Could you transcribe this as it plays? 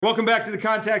Welcome back to the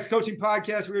Contacts Coaching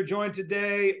Podcast. We are joined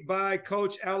today by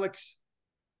Coach Alex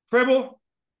Pribble,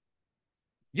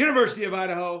 University of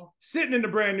Idaho, sitting in the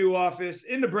brand new office,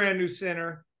 in the brand new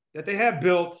center that they have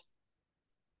built.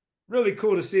 Really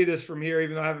cool to see this from here,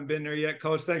 even though I haven't been there yet.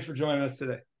 Coach, thanks for joining us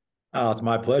today. Oh, it's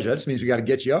my pleasure. That just means we got to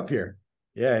get you up here.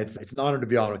 Yeah, it's an honor to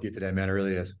be on with you today, man. It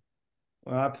really is.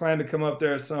 Well, I plan to come up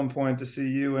there at some point to see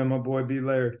you and my boy B.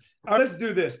 Laird. All right, let's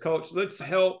do this, Coach. Let's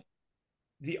help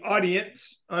the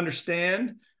audience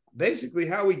understand basically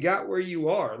how we got where you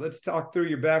are. Let's talk through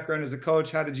your background as a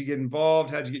coach. How did you get involved?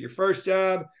 How did you get your first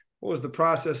job? What was the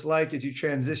process like as you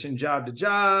transitioned job to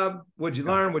job? What'd you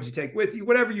learn? What'd you take with you?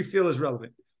 Whatever you feel is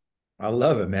relevant. I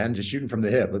love it, man. Just shooting from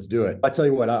the hip. Let's do it. I tell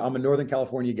you what, I'm a Northern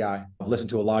California guy. I've listened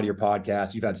to a lot of your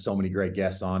podcasts. You've had so many great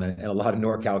guests on and a lot of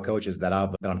NorCal coaches that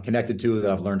I'm connected to,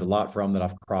 that I've learned a lot from, that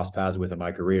I've crossed paths with in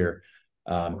my career.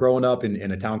 Growing up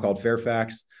in a town called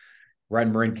Fairfax, right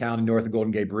in Marin County, north of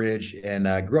Golden Gate Bridge, and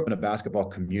grew up in a basketball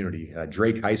community.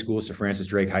 Drake High School, Sir Francis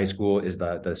Drake High School is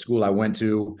the school I went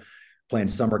to, playing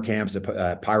summer camps,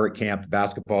 pirate camp,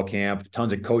 basketball camp,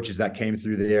 tons of coaches that came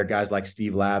through there, guys like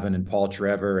Steve Lavin and Paul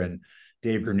Trevor and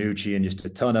Dave Granucci, and just a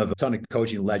ton of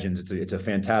coaching legends. It's a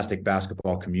fantastic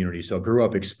basketball community. So I grew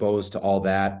up exposed to all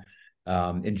that.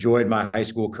 Enjoyed my high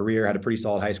school career, had a pretty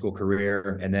solid high school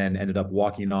career, and then ended up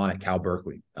walking on at Cal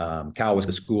Berkeley. Cal was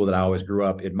the school that I always grew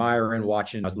up admiring,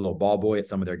 watching. I was a little ball boy at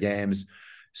some of their games.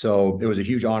 So it was a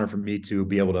huge honor for me to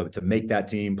be able to make that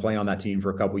team, play on that team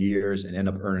for a couple of years, and end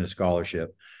up earning a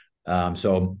scholarship.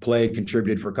 So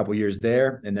contributed for a couple of years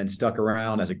there, and then stuck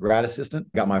around as a grad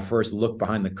assistant. Got my first look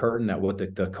behind the curtain at what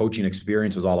the coaching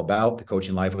experience was all about, the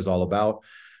coaching life was all about.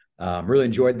 Really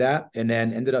enjoyed that, and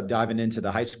then ended up diving into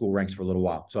the high school ranks for a little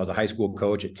while. So I was a high school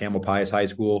coach at Tamalpais High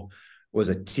School, was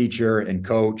a teacher and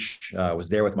coach, was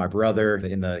there with my brother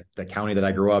in the county that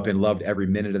I grew up in, loved every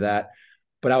minute of that.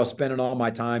 But I was spending all my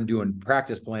time doing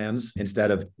practice plans instead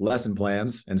of lesson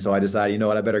plans. And so I decided, you know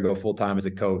what, I better go full-time as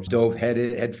a coach. Dove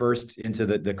head first into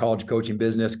the college coaching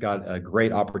business, got a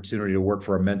great opportunity to work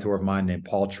for a mentor of mine named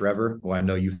Paul Trevor, who I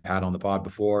know you've had on the pod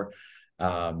before.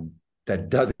 That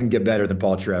doesn't get better than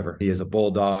Paul Trevor. He is a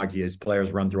bulldog. His players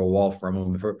run through a wall from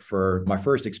him. For my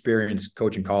first experience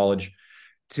coaching college,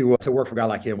 to work for a guy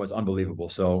like him was unbelievable.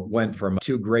 So went from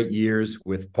 2 great years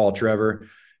with Paul Trevor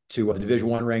to the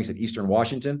Division I ranks at Eastern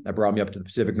Washington. That brought me up to the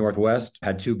Pacific Northwest.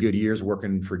 Had 2 good years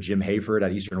working for Jim Hayford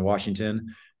at Eastern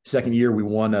Washington. Second year, we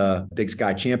won a Big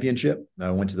Sky championship.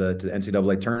 Went to the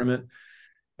NCAA tournament.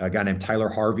 A guy named Tyler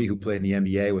Harvey, who played in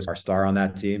the NBA, was our star on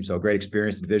that team. So great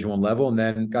experience at Division I level, and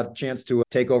then got a chance to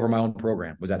take over my own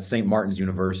program. Was at St. Martin's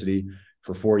University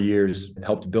for 4 years,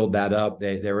 helped build that up.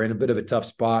 They were in a bit of a tough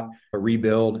spot, a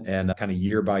rebuild, and kind of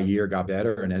year by year got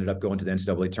better, and ended up going to the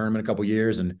NCAA tournament a couple of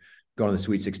years and going to the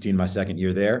Sweet 16 my second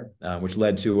year there, which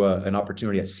led to an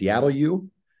opportunity at Seattle U.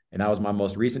 And that was my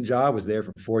most recent job. Was there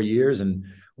for 4 years and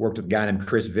worked with a guy named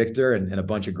Chris Victor and a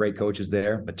bunch of great coaches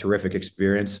there. A terrific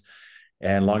experience.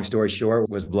 And long story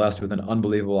short, was blessed with an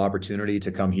unbelievable opportunity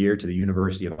to come here to the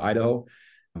University of Idaho,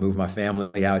 move my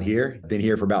family out here. Been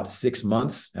here for about 6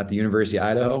 months at the University of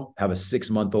Idaho, have a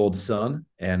 6-month-old son,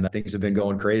 and things have been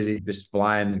going crazy, just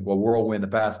flying a whirlwind the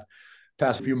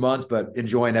past few months, but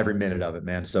enjoying every minute of it,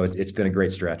 man. So it's been a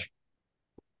great stretch.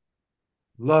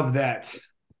 Love that.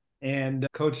 And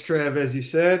Coach Trev, as you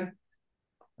said,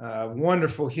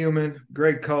 wonderful human,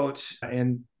 great coach.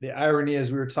 And the irony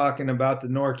is we were talking about the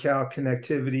NorCal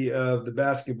connectivity of the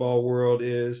basketball world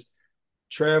is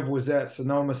Trev was at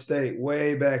Sonoma State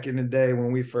way back in the day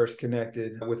when we first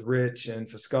connected with Rich and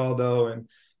Fiscaldo and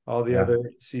all the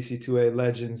other CC2A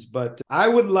legends. But I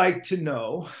would like to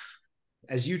know,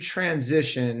 as you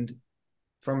transitioned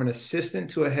from an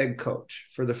assistant to a head coach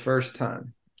for the first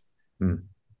time,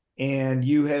 and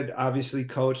you had obviously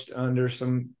coached under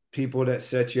some people that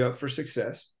set you up for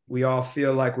success. We all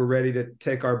feel like we're ready to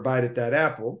take our bite at that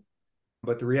apple,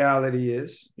 but the reality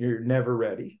is you're never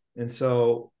ready. And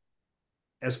so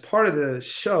as part of the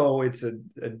show, it's a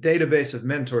database of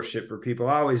mentorship for people.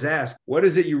 I always ask, what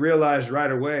is it you realize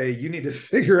right away you need to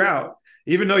figure out,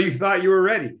 even though you thought you were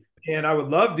ready? And I would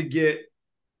love to get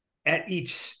at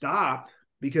each stop,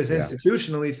 because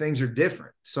institutionally things are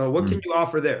different. So what can you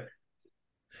offer there?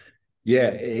 Yeah,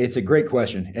 it's a great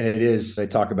question. And it is, they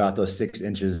talk about those 6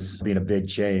 inches being a big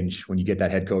change when you get that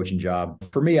head coaching job.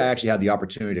 For me, I actually had the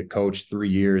opportunity to coach 3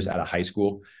 years at a high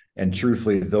school. And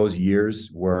truthfully, those years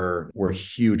were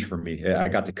huge for me. I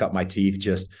got to cut my teeth.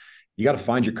 Just, you got to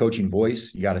find your coaching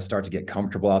voice. You got to start to get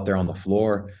comfortable out there on the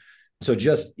floor. So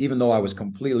just even though I was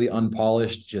completely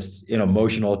unpolished, just an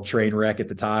emotional train wreck at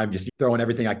the time, just throwing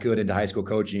everything I could into high school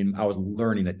coaching, I was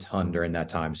learning a ton during that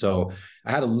time. So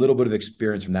I had a little bit of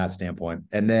experience from that standpoint.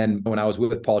 And then when I was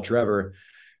with Paul Trevor,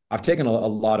 I've taken a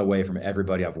lot away from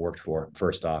everybody I've worked for.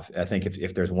 First off, I think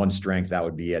if there's one strength, that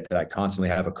would be it, that I constantly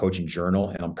have a coaching journal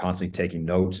and I'm constantly taking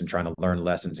notes and trying to learn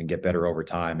lessons and get better over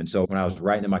time. And so when I was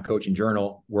writing in my coaching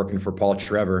journal, working for Paul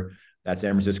Trevor at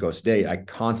San Francisco State, I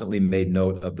constantly made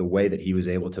note of the way that he was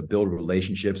able to build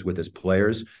relationships with his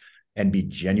players and be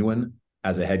genuine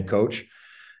as a head coach.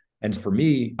 And for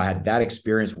me, I had that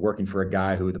experience working for a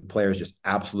guy who the players just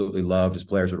absolutely loved. His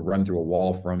players would run through a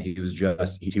wall for him. He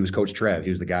was Coach Trev.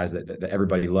 He was the guys that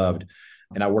everybody loved.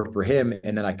 And I worked for him.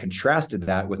 And then I contrasted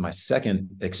that with my second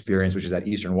experience, which is at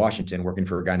Eastern Washington, working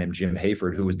for a guy named Jim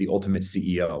Hayford, who was the ultimate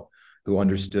CEO, who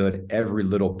understood every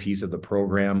little piece of the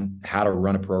program, how to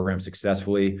run a program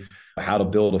successfully, how to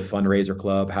build a fundraiser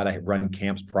club, how to run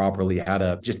camps properly, how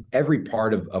to just every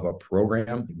part of a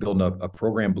program, building a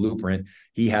program blueprint.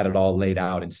 He had it all laid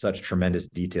out in such tremendous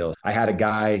detail. I had a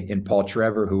guy in Paul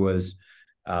Trevor who was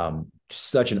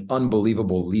such an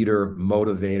unbelievable leader,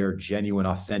 motivator, genuine,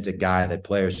 authentic guy that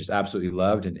players just absolutely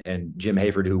loved. And Jim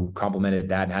Hayford, who complemented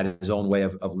that and had his own way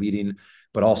of leading,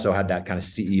 but also had that kind of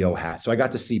CEO hat. So I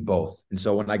got to see both. And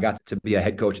so when I got to be a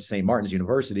head coach at St. Martin's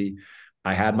University,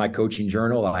 I had my coaching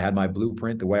journal, I had my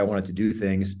blueprint, the way I wanted to do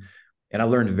things. And I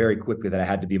learned very quickly that I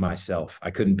had to be myself.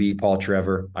 I couldn't be Paul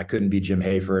Trevor. I couldn't be Jim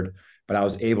Hayford, but I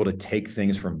was able to take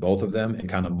things from both of them and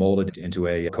kind of mold it into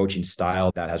a coaching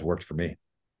style that has worked for me.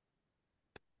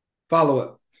 Follow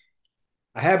up.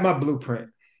 I have my blueprint.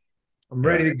 I'm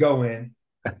ready to go in.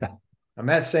 I'm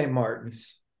at St.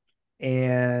 Martin's.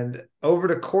 And over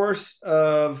the course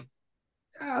of,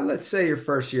 let's say your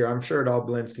first year, I'm sure it all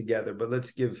blends together, but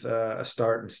let's give a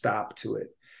start and stop to it.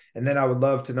 And then I would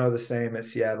love to know the same at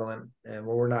Seattle, and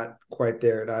we're not quite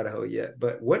there at Idaho yet.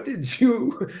 But what did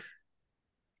you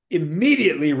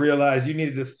immediately realize you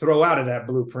needed to throw out of that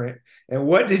blueprint? And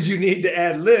what did you need to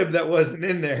ad lib that wasn't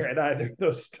in there at either of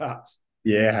those stops?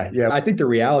 Yeah. I think the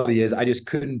reality is I just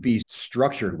couldn't be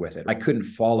structured with it. I couldn't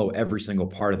follow every single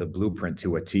part of the blueprint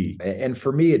to a T. And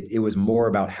for me, it was more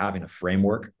about having a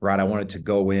framework, right? I wanted to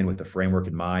go in with the framework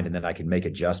in mind, and then I could make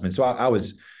adjustments. So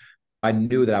I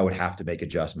knew that I would have to make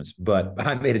adjustments, but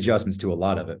I made adjustments to a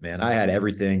lot of it, man. I had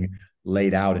everything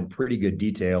laid out in pretty good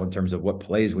detail in terms of what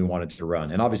plays we wanted to run.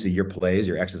 And obviously your plays,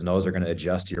 your X's and O's are going to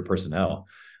adjust to your personnel.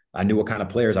 I knew what kind of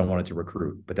players I wanted to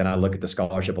recruit, but then I look at the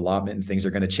scholarship allotment and things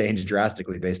are going to change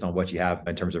drastically based on what you have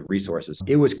in terms of resources.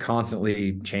 It was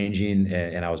constantly changing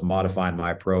and I was modifying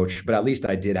my approach, but at least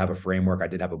I did have a framework. I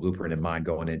did have a blueprint in mind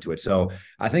going into it. So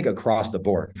I think across the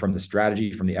board, from the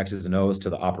strategy, from the X's and O's to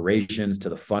the operations, to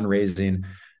the fundraising,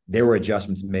 there were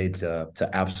adjustments made to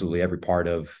absolutely every part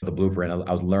of the blueprint.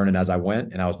 I was learning as I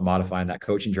went, and I was modifying that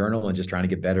coaching journal and just trying to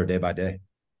get better day by day.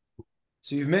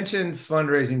 So you've mentioned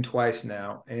fundraising twice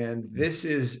now, and this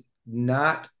is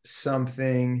not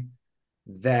something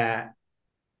that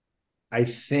I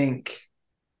think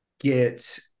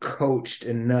gets coached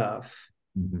enough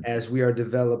as we are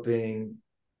developing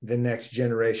the next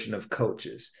generation of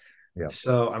coaches. Yeah.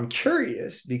 So I'm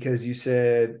curious, because you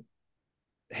said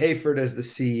Hayford as the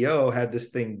CEO had this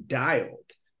thing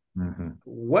dialed.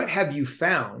 What have you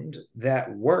found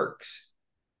that works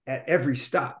at every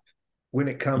stop when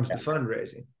it comes to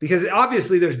fundraising? Because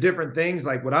obviously there's different things,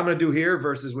 like what I'm going to do here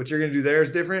versus what you're going to do there is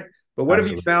different. But what have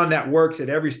you found that works at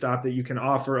every stop that you can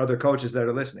offer other coaches that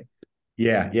are listening?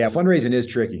 Yeah. Fundraising is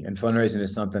tricky, and fundraising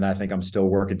is something I think I'm still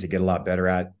working to get a lot better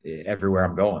at everywhere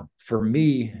I'm going. For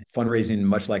me, fundraising,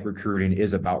 much like recruiting,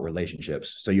 is about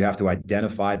relationships. So you have to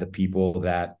identify the people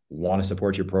that want to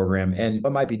support your program. And it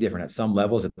might be different at some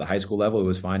levels. At the high school level, it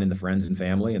was finding the friends and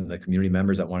family and the community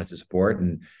members that wanted to support.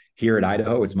 And here at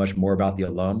Idaho, it's much more about the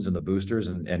alums and the boosters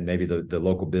and maybe the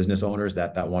local business owners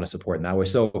that want to support in that way.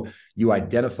 So you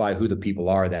identify who the people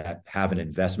are that have an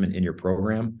investment in your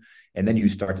program, and then you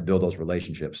start to build those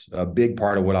relationships. A big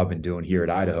part of what I've been doing here at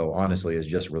Idaho, honestly, is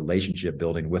just relationship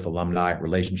building with alumni,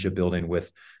 relationship building with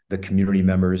the community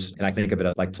members. And I think of it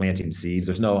as like planting seeds.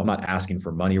 I'm not asking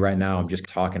for money right now. I'm just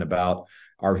talking about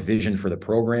our vision for the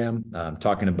program.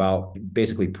 Talking about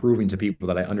basically proving to people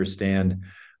that I understand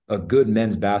a good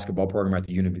men's basketball program at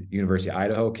the University of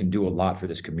Idaho can do a lot for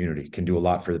this community, can do a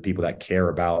lot for the people that care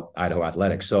about Idaho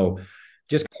athletics. So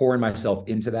just pouring myself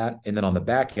into that. And then on the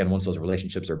back end, once those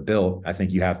relationships are built, I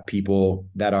think you have people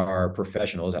that are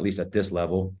professionals, at least at this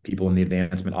level, people in the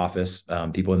advancement office,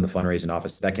 people in the fundraising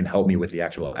office that can help me with the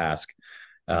actual ask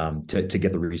to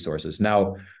get the resources.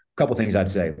 Now, Couple things I'd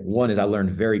say. One is I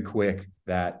learned very quick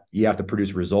that you have to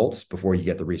produce results before you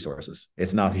get the resources.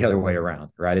 It's not the other way around,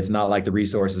 right? It's not like the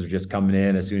resources are just coming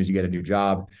in as soon as you get a new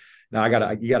job. Now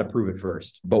you gotta prove it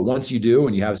first. But once you do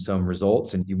and you have some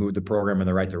results and you move the program in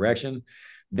the right direction,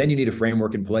 then you need a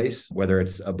framework in place, whether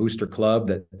it's a booster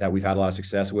club that we've had a lot of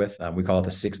success with. We call it the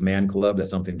 6-man club.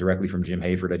 That's something directly from Jim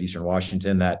Hayford at Eastern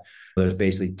Washington, that there's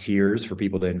basically tiers for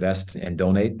people to invest and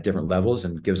donate at different levels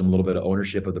and gives them a little bit of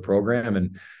ownership of the program.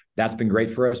 And that's been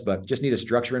great for us, but just need a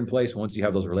structure in place once you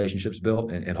have those relationships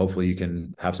built, and hopefully you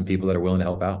can have some people that are willing to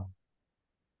help out.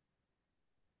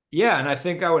 Yeah, and I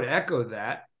think I would echo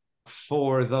that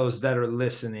for those that are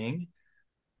listening.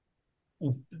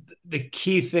 The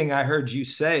key thing I heard you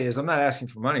say is I'm not asking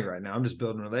for money right now. I'm just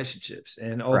building relationships.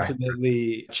 And Right.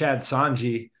 ultimately, Chad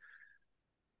Sanji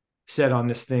said on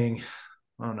this thing,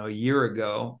 I don't know, a year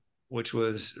ago, which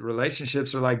was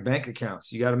relationships are like bank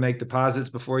accounts. You got to make deposits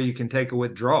before you can take a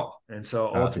withdrawal. And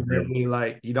so That's a great ultimately,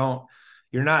 like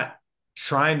you're not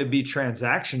trying to be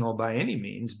transactional by any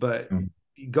means, but one.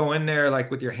 you go in there like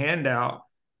with your hand out,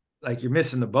 like you're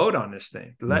missing the boat on this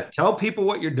thing. Tell people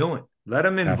what you're doing. Let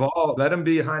them involve, let them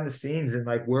be behind the scenes and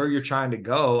like where you're trying to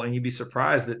go. And you'd be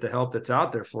surprised at the help that's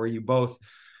out there for you, both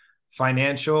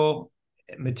financial,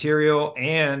 material,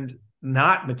 and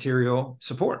not material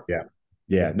support. Yeah.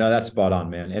 Yeah, no, that's spot on,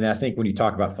 man. And I think when you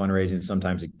talk about fundraising,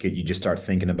 sometimes you just start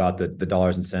thinking about the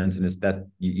dollars and cents. And it's that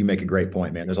you make a great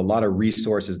point, man. There's a lot of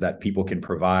resources that people can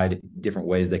provide, different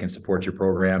ways they can support your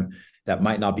program that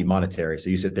might not be monetary. So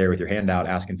you sit there with your hand out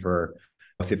asking for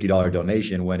a $50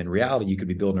 donation, when in reality, you could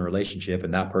be building a relationship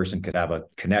and that person could have a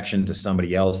connection to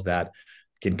somebody else that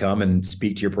can come and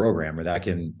speak to your program, or that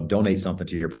can donate something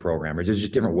to your program. Or there's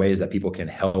just different ways that people can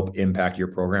help impact your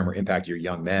program or impact your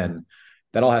young men.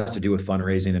 That all has to do with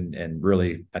fundraising, and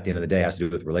really at the end of the day has to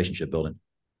do with relationship building.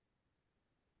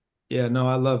 Yeah, no,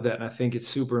 I love that. And I think it's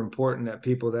super important that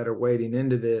people that are wading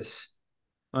into this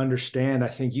understand. I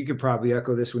think you could probably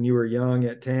echo this when you were young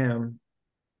at TAM,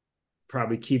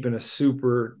 probably keeping a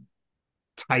super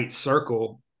tight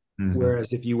circle. Mm-hmm.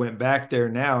 Whereas if you went back there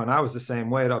now, and I was the same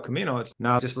way at El Camino, it's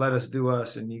now just let us do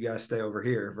us and you guys stay over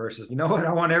here versus, you know what?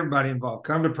 I want everybody involved.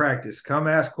 Come to practice, come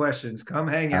ask questions, come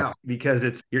hang out, because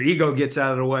it's your ego gets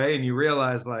out of the way and you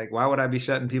realize, like, why would I be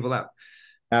shutting people out?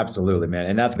 Absolutely, man.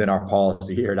 And that's been our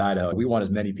policy here at Idaho. We want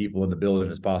as many people in the building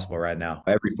as possible right now.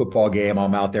 Every football game,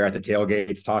 I'm out there at the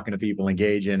tailgates talking to people,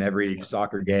 engaging. Every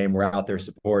soccer game, we're out there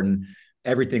supporting.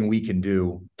 Everything we can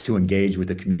do to engage with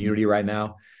the community right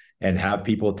now and have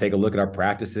people take a look at our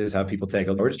practices, have people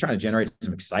we're just trying to generate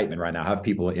some excitement right now, have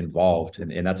people involved.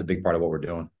 And that's a big part of what we're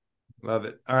doing. Love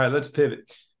it. All right, let's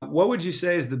pivot. What would you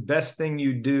say is the best thing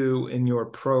you do in your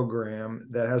program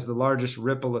that has the largest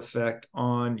ripple effect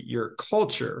on your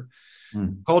culture?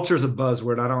 Culture is a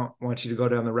buzzword. I don't want you to go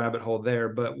down the rabbit hole there,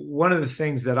 but one of the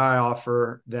things that I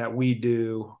offer that we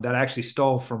do that I actually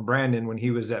stole from Brandon when he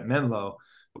was at Menlo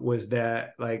was that,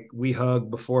 like, we hug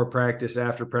before practice,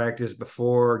 after practice,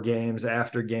 before games,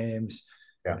 after games,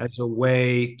 Yeah. as a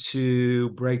way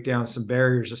to break down some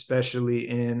barriers, especially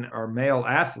in our male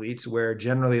athletes, where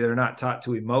generally they're not taught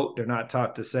to emote. They're not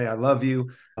taught to say, I love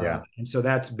you. Yeah. And so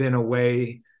that's been a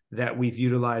way that we've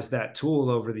utilized that tool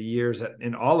over the years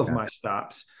in all of my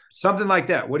stops. Something like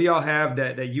that. What do y'all have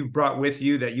that you've brought with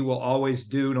you that you will always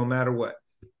do no matter what?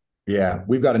 Yeah,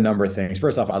 we've got a number of things.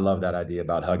 First off, I love that idea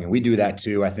about hugging. We do that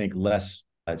too. I think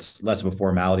it's less of a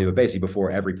formality, but basically before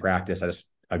every practice,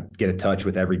 I get a touch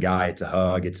with every guy. It's a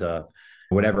hug, it's a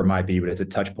whatever it might be, but it's a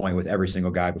touch point with every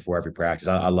single guy before every practice.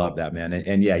 I love that, man.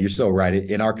 And yeah, you're so right.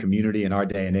 In our community, in our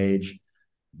day and age,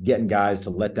 getting guys to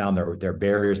let down their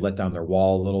barriers, let down their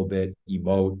wall a little bit,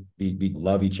 emote,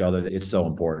 love each other. It's so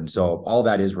important. So all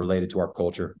that is related to our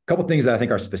culture. A couple of things that I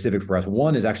think are specific for us.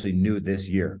 One is actually new this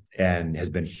year and has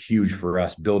been huge for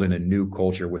us, building a new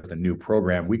culture with a new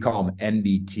program. We call them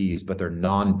NBTs, but they're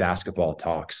non-basketball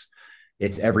talks.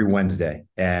 It's every Wednesday,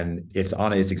 and it's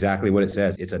exactly what it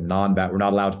says. It's we're not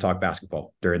allowed to talk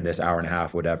basketball during this hour and a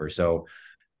half, whatever. So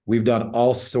we've done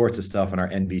all sorts of stuff in our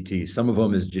NBT. Some of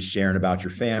them is just sharing about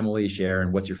your family,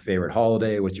 sharing what's your favorite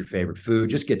holiday, what's your favorite food,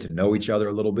 just get to know each other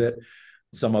a little bit.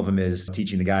 Some of them is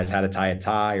teaching the guys how to tie a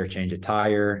tie or change a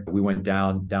tire. We went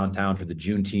downtown for the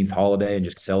Juneteenth holiday and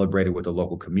just celebrated with the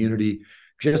local community.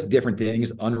 Just different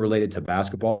things unrelated to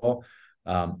basketball,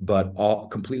 but all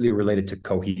completely related to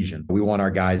cohesion. We want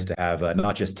our guys to have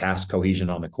not just task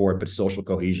cohesion on the court, but social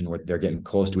cohesion where they're getting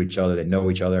close to each other, they know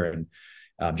each other, and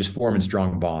just forming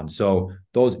strong bonds. So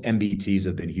those MBTs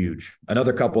have been huge.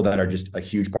 Another couple that are just a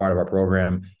huge part of our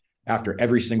program. After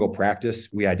every single practice,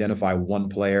 we identify one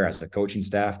player as a coaching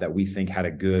staff that we think had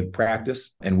a good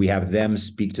practice, and we have them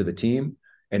speak to the team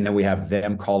And then we have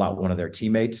them call out one of their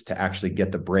teammates to actually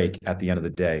get the break at the end of the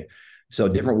day. So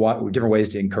different ways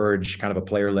to encourage kind of a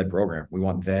player-led program. We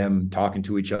want them talking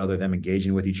to each other, them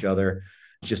engaging with each other.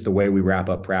 It's just the way we wrap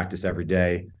up practice every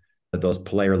day, those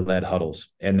player-led huddles.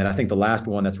 And then I think the last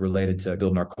one that's related to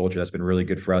building our culture that's been really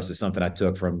good for us is something I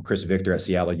took from Chris Victor at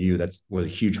Seattle U. Was a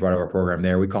huge part of our program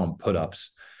there. We call them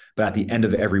put-ups. But at the end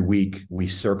of every week, we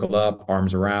circle up,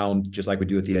 arms around, just like we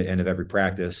do at the end of every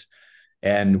practice.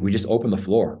 And we just open the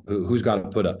floor. Who's got to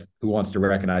put up? Who wants to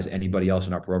recognize anybody else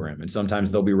in our program? And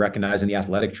sometimes they'll be recognizing the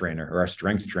athletic trainer or our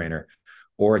strength trainer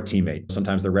or a teammate.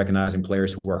 Sometimes they're recognizing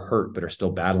players who are hurt but are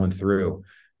still battling through.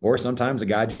 Or sometimes a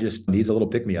guy just needs a little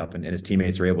pick-me-up, and his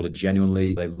teammates are able to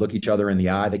genuinely, they look each other in the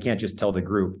eye. They can't just tell the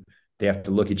group. They have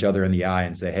to look each other in the eye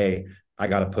and say, hey, I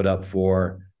got to put up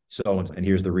for so-and-so, and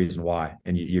here's the reason why.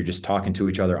 And you're just talking to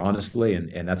each other honestly,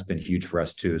 and that's been huge for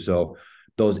us too. So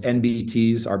those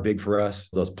NBTs are big for us.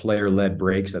 Those player-led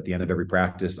breaks at the end of every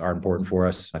practice are important for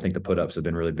us. I think the put-ups have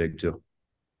been really big too.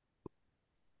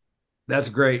 That's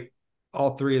great.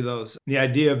 All three of those. The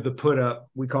idea of the put-up,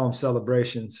 we call them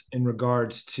celebrations, in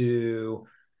regards to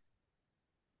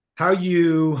how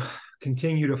you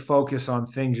continue to focus on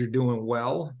things you're doing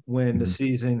well when the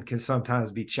season can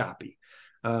sometimes be choppy.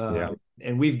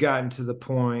 And we've gotten to the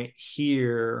point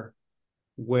here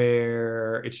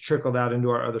where it's trickled out into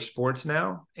our other sports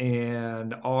now,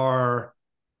 and our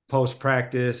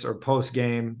post-practice or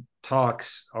post-game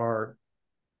talks are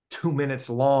 2 minutes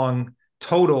long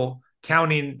total,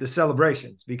 counting the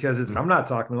celebrations, because I'm not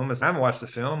talking to them. I haven't watched the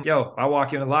film. Yo, I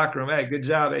walk in the locker room. Hey, good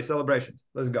job. Hey, celebrations.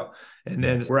 Let's go. And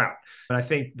then we're out. And I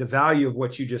think the value of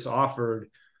what you just offered,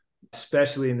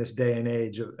 especially in this day and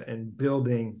age and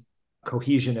building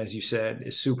cohesion, as you said,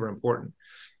 is super important.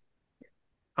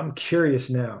 I'm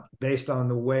curious now, based on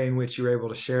the way in which you were able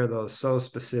to share those so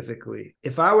specifically.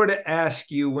 If I were to ask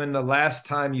you when the last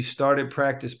time you started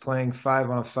practice playing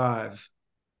 5-on-5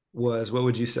 was, what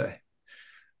would you say?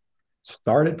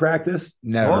 Started practice?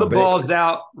 Never. All the balls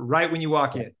out right when you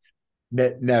walk in.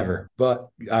 Never. But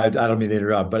I don't mean to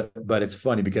interrupt, but it's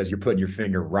funny because you're putting your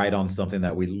finger right on something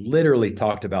that we literally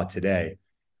talked about today,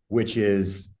 which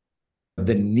is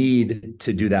the need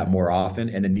to do that more often,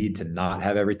 and the need to not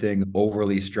have everything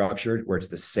overly structured where it's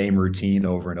the same routine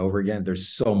over and over again. There's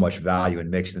so much value in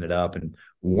mixing it up and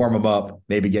warm them up,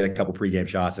 maybe get a couple pregame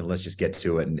shots, and let's just get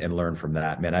to it and learn from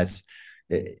that. Man,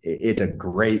 it's a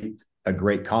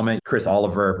great comment. Chris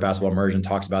Oliver, Basketball Immersion,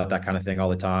 talks about that kind of thing all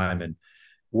the time. And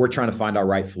we're trying to find our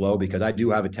right flow, because I do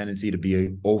have a tendency to be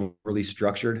overly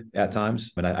structured at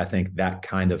times. But I think that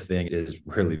kind of thing is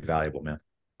really valuable, man.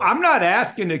 I'm not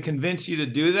asking to convince you to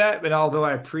do that, but although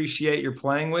I appreciate your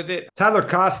playing with it. Tyler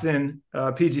Costin,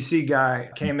 PGC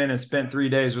guy, came in and spent 3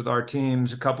 days with our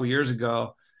teams a couple years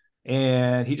ago,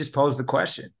 and he just posed the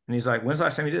question. And he's like, when's the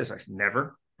last time you did this? I said,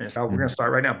 never. And so we're going to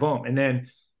start right now. Boom. And then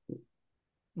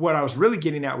what I was really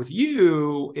getting at with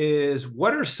you is,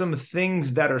 what are some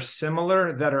things that are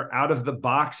similar, that are out of the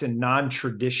box and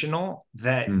non-traditional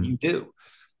that you do?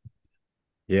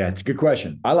 Yeah, it's a good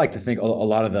question. I like to think a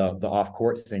lot of the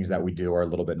off-court things that we do are a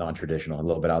little bit non-traditional, a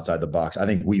little bit outside the box. I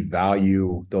think we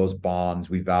value those bonds.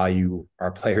 We value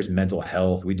our players' mental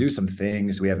health. We do some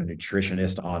things. We have a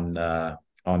nutritionist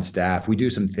on staff. We do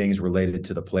some things related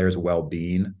to the players'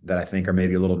 well-being that I think are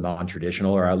maybe a little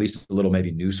non-traditional, or at least a little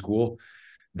maybe new school,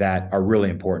 that are really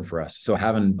important for us. So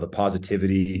having the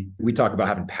positivity, we talk about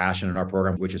having passion in our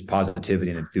program, which is positivity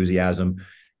and enthusiasm.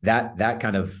 That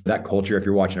kind of that culture, if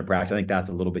you're watching a practice, I think that's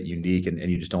a little bit unique, and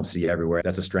you just don't see everywhere.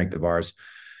 That's a strength of ours.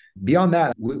 Beyond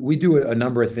that, we do a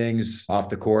number of things off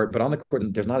the court, but on the court,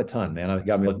 there's not a ton, man. It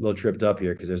got me a little tripped up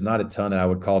here, because there's not a ton that I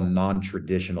would call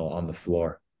non-traditional on the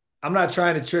floor. I'm not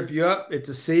trying to trip you up. It's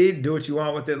a seed. Do what you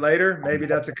want with it later. Maybe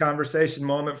that's a conversation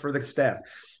moment for the staff.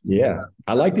 Yeah,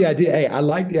 I like the idea. Hey, I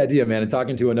like the idea, man. And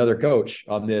talking to another coach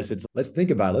on this, let's think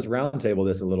about it. Let's roundtable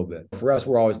this a little bit. For us,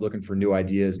 we're always looking for new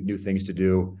ideas, new things to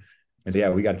do. And so,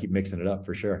 yeah, we got to keep mixing it up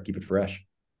for sure. Keep it fresh.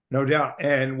 No doubt.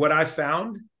 And what I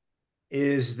found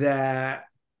is that,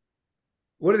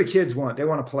 what do the kids want? They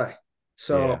want to play.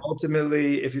 So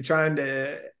ultimately, if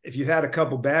you've had a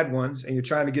couple bad ones and you're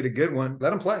trying to get a good one,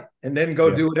 let them play, and then go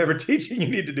do whatever teaching you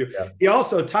need to do. Yeah.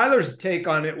 Tyler's take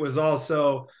on it was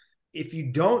also, if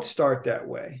you don't start that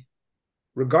way,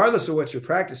 regardless of what your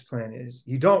practice plan is,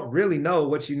 you don't really know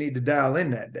what you need to dial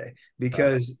in that day,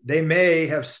 because they may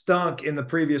have stunk in the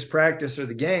previous practice or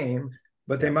the game,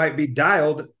 but they might be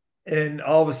dialed, and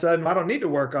all of a sudden, I don't need to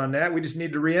work on that. We just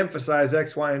need to reemphasize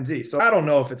X, Y, and Z. So I don't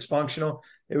know if it's functional.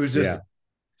 It was just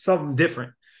something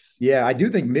different. Yeah, I do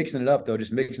think mixing it up though,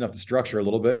 just mixing up the structure a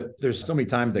little bit. There's so many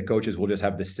times that coaches will just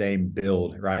have the same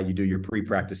build, right? You do your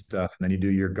pre-practice stuff, and then you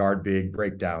do your guard big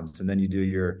breakdowns, and then you do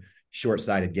your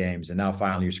short-sided games, and now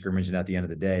finally you're scrimmaging at the end of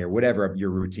the day or whatever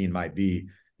your routine might be.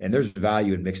 And there's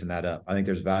value in mixing that up. I think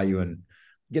there's value in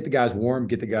get the guys warm,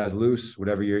 get the guys loose,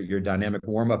 whatever your dynamic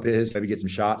warm-up is, maybe get some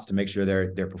shots to make sure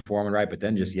they're performing right, but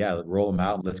then just roll them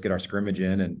out and let's get our scrimmage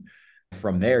in. And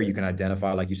from there, you can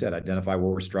identify, like you said, identify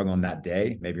where we're struggling that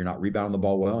day. Maybe you're not rebounding the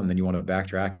ball well, and then you want to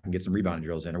backtrack and get some rebounding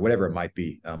drills in or whatever it might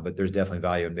be. But there's definitely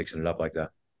value in mixing it up like that.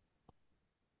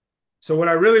 So what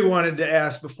I really wanted to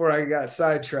ask before I got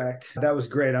sidetracked, that was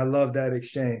great. I love that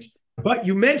exchange. But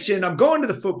you mentioned I'm going to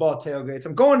the football tailgates,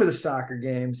 I'm going to the soccer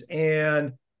games,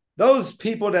 and those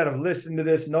people that have listened to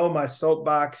this know my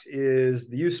soapbox is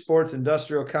the youth sports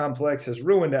industrial complex has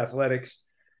ruined athletics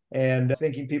and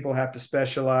thinking people have to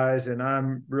specialize. And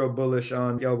I'm real bullish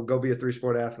on, go be a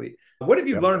 3-sport athlete. What have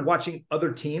you learned watching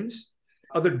other teams,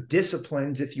 other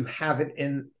disciplines, if you have it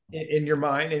in your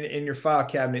mind, in your file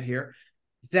cabinet here,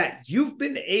 that you've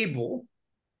been able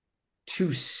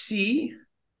to see,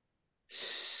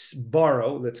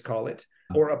 borrow, let's call it,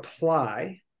 or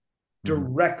apply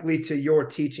directly to your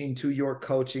teaching, to your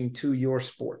coaching, to your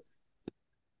sport?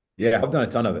 Yeah, I've done a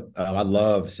ton of it. I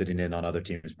love sitting in on other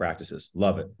teams' practices.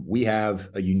 Love it. We have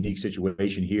a unique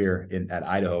situation here at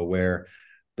Idaho where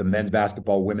the men's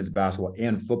basketball, women's basketball,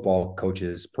 and football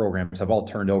coaches programs have all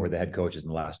turned over the head coaches in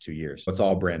the last 2 years. So it's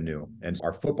all brand new. And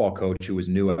our football coach, who was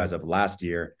new as of last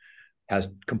year, has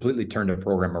completely turned the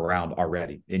program around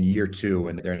already in year 2.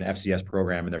 And they're an FCS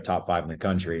program and they're top 5 in the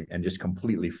country and just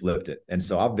completely flipped it. And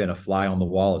so I've been a fly on the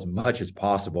wall as much as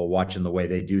possible, watching the way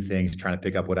they do things, trying to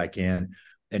pick up what I can.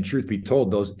 And truth be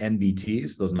told, those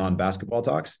NBTs, those non-basketball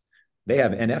talks, they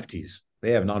have NFTs.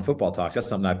 They have non-football talks. That's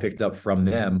something I picked up from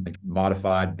them,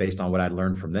 modified based on what I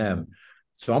learned from them.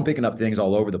 So I'm picking up things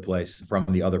all over the place from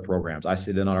the other programs. I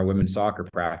sit in on our women's soccer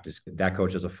practice. That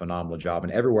coach does a phenomenal job.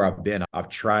 And everywhere I've been, I've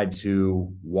tried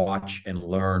to watch and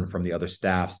learn from the other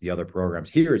staffs, the other programs.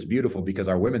 Here it's beautiful because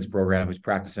our women's program, who's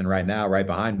practicing right now, right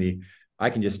behind me, I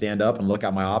can just stand up and look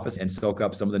out my office and soak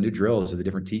up some of the new drills or the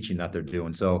different teaching that they're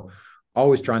doing. So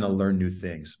always trying to learn new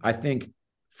things. I think,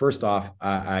 first off,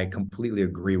 I completely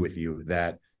agree with you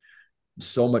that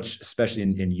so much, especially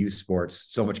in youth sports,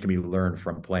 so much can be learned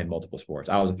from playing multiple sports.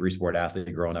 I was a 3-sport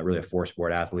athlete growing up, really a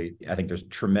 4-sport athlete. I think there's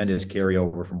tremendous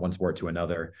carryover from one sport to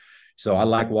another. So I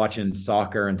like watching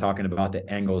soccer and talking about the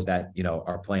angles that,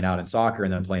 are playing out in soccer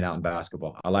and then playing out in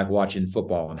basketball. I like watching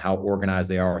football and how organized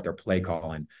they are with their play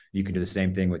calling. You can do the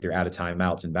same thing with your out of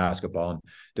timeouts in basketball. And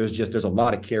there's a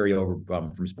lot of carryover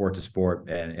from sport to sport.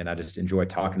 And I just enjoy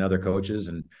talking to other coaches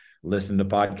and listen to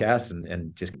podcasts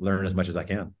and just learn as much as I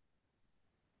can.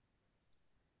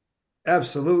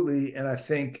 Absolutely. And I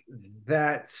think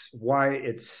that's why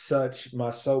it's such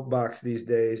my soapbox these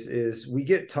days is we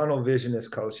get tunnel vision as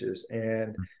coaches,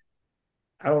 and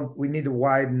we need to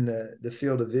widen the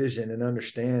field of vision and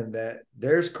understand that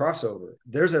there's crossover.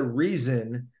 There's a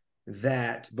reason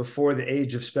that before the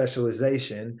age of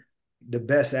specialization, the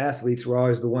best athletes were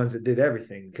always the ones that did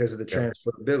everything because of the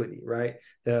transferability, right?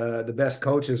 The best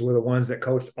coaches were the ones that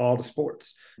coached all the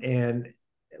sports. And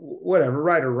whatever,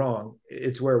 right or wrong,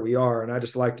 it's where we are. And I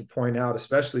just like to point out,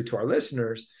 especially to our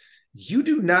listeners, you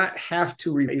do not have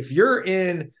to, if you're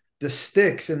in the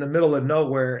sticks in the middle of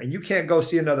nowhere and you can't go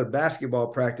see another basketball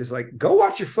practice, like go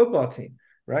watch your football team,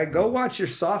 right? Go watch your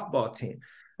softball team.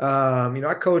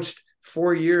 I coached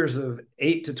 4 years of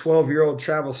 8 to 12-year-old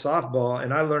travel softball,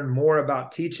 and I learned more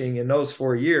about teaching in those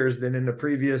 4 years than in the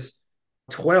previous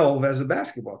 12 as a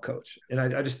basketball coach. And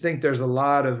I just think there's a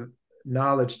lot of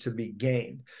knowledge to be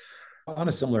gained. On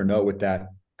a similar note with that,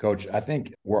 Coach, I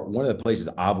think one of the places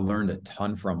I've learned a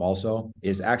ton from also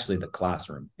is actually the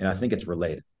classroom. And I think it's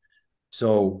related.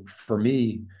 So for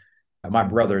me, my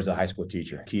brother is a high school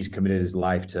teacher. He's committed his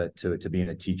life to being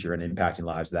a teacher and impacting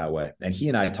lives that way. And he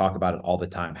and I talk about it all the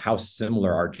time, how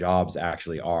similar our jobs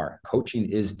actually are. Coaching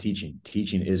is teaching.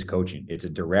 Teaching is coaching. It's a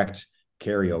direct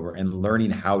carryover, and learning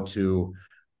how to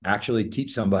actually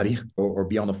teach somebody or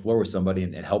be on the floor with somebody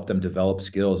and help them develop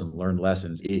skills and learn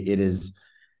lessons.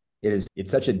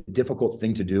 It's such a difficult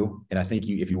thing to do. And I think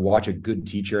if you watch a good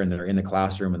teacher and they're in the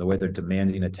classroom and the way they're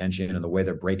demanding attention and the way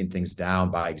they're breaking things down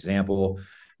by example,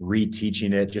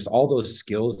 reteaching it, just all those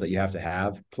skills that you have to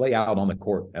have play out on the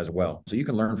court as well. So you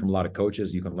can learn from a lot of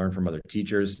coaches, you can learn from other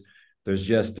teachers.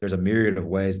 There's a myriad of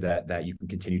ways that you can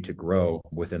continue to grow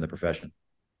within the profession.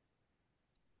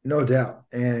 No doubt.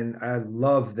 And I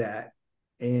love that.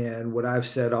 And what I've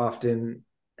said often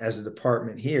as a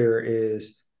department here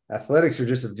is athletics are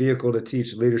just a vehicle to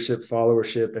teach leadership,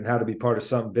 followership, and how to be part of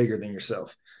something bigger than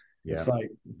yourself. Yeah. It's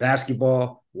like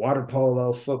basketball, water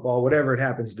polo, football, whatever it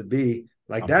happens to be.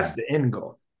 Like that's Uh-huh. the end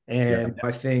goal. Yeah. And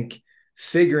I think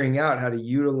figuring out how to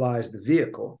utilize the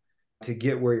vehicle to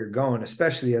get where you're going,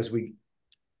 especially as we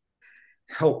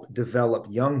help develop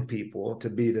young people to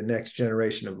be the next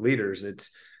generation of leaders.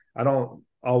 I don't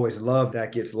always love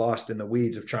that gets lost in the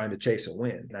weeds of trying to chase a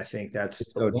win. And I think that's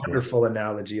It's a so true. wonderful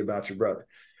analogy about your brother.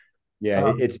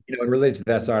 Yeah, it's related to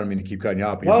that. Sorry, I don't mean to keep cutting you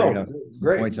off, but you're bringing No, up some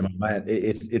great. points in my mind.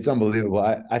 It's unbelievable.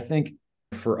 I think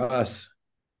for us,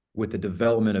 with the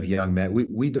development of young men,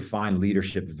 we define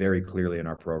leadership very clearly in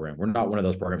our program. We're not one of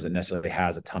those programs that necessarily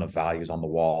has a ton of values on the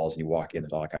walls and you walk in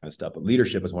and all that kind of stuff. But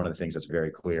leadership is one of the things that's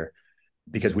very clear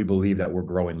because we believe that we're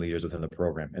growing leaders within the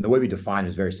program. And the way we define it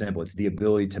is very simple. It's the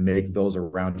ability to make those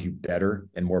around you better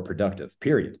and more productive,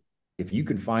 period. If you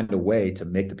can find a way to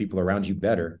make the people around you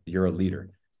better, you're a leader.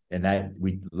 And that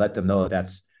we let them know that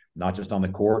that's not just on the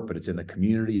court, but it's in the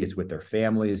community, it's with their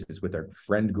families, it's with their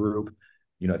friend group.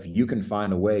 If you can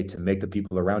find a way to make the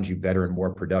people around you better and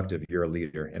more productive, you're a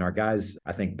leader. And our guys,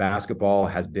 I think basketball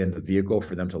has been the vehicle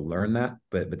for them to learn that.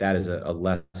 But that is a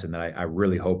lesson that I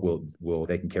really hope will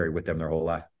they can carry with them their whole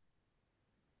life.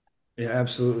 Yeah,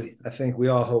 absolutely. I think we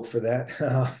all hope for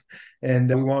that. And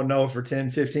we won't know for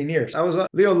 10, 15 years. I was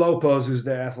Leo Lopez, who's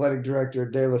the athletic director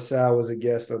at De La Salle, was a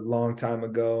guest a long time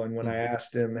ago. And when I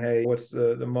asked him, hey, what's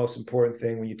the most important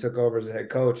thing when you took over as a head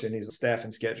coach? And he's staff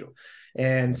and schedule.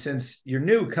 And since you're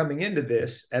new coming into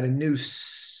this at a new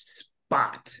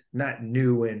spot, not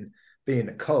new in being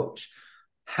a coach,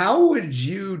 how would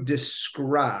you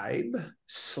describe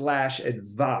 /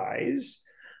 advise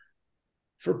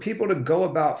for people to go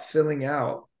about filling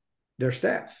out their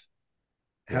staff?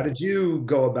 How did you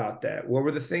go about that? What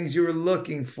were the things you were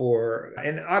looking for?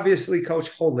 And obviously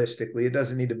coach holistically. It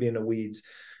doesn't need to be in the weeds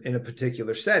in a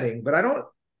particular setting, but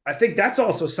I think that's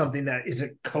also something that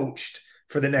isn't coached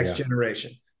for the next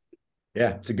generation.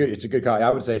 Yeah, it's a good call. I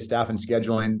would say staff and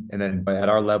scheduling, and then at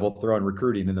our level, throwing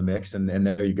recruiting in the mix, and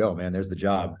there you go, man. There's the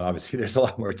job. Obviously, there's a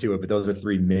lot more to it, but those are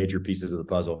three major pieces of the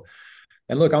puzzle.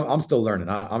 And look, I'm still learning.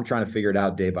 I'm trying to figure it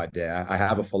out day by day. I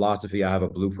have a philosophy. I have a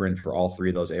blueprint for all three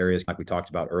of those areas, like we talked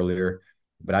about earlier.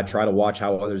 But I try to watch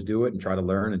how others do it and try to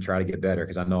learn and try to get better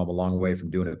because I know I'm a long way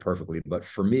from doing it perfectly. But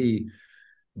for me,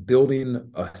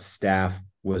 building a staff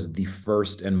was the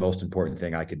first and most important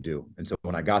thing I could do. And so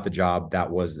when I got the job, that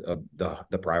was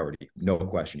the priority, no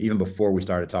question. Even before we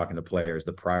started talking to players,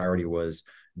 the priority was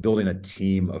building a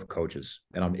team of coaches.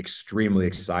 And I'm extremely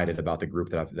excited about the group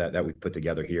that we've put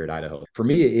together here at Idaho. For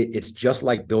me, it's just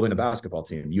like building a basketball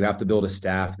team. You have to build a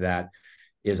staff that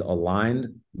is aligned,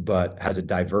 but has a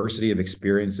diversity of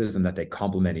experiences and that they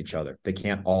complement each other. They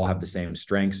can't all have the same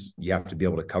strengths. You have to be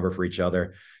able to cover for each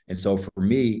other. And so for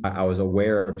me, I was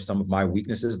aware of some of my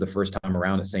weaknesses the first time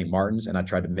around at St. Martin's, and I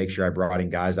tried to make sure I brought in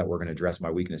guys that were going to address my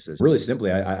weaknesses. Really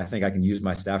simply, I think I can use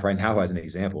my staff right now as an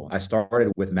example. I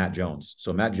started with Matt Jones.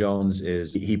 So Matt Jones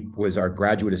he was our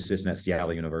graduate assistant at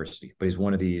Seattle University, but he's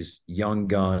one of these young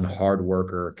gun, hard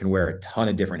worker, can wear a ton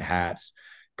of different hats,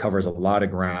 covers a lot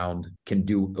of ground, can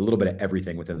do a little bit of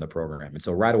everything within the program. And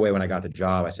so right away when I got the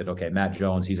job, I said, okay, Matt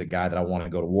Jones, he's a guy that I want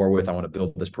to go to war with. I want to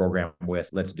build this program with.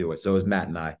 Let's do it. So it was Matt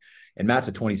and I. And Matt's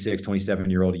a 26,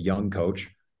 27-year-old young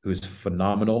coach who's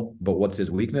phenomenal. But what's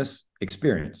his weakness?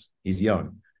 Experience. He's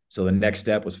young. So the next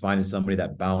step was finding somebody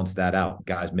that balanced that out.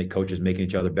 Coaches making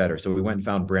each other better. So we went and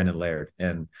found Brandon Laird.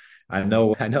 And I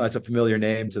know that's a familiar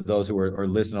name to those who are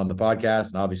listening on the podcast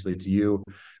and obviously to you,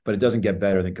 but it doesn't get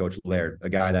better than Coach Laird, a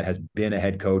guy that has been a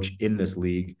head coach in this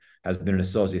league, has been an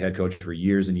associate head coach for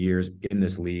years and years in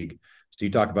this league. So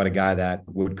you talk about a guy that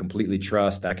would completely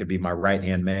trust, that could be my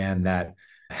right-hand man, that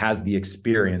has the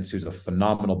experience, who's a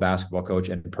phenomenal basketball coach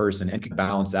and person and can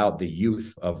balance out the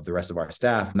youth of the rest of our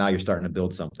staff. Now you're starting to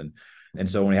build something. And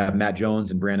so when we have Matt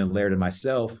Jones and Brandon Laird and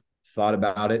myself, thought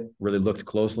about it, really looked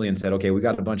closely and said, okay, we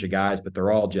got a bunch of guys, but they're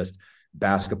all just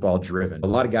basketball driven. A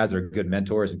lot of guys are good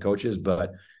mentors and coaches,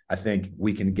 but I think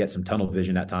we can get some tunnel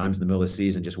vision at times in the middle of the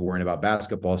season, just worrying about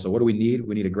basketball. So what do we need?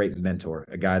 We need a great mentor,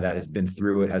 a guy that has been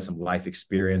through it, has some life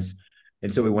experience.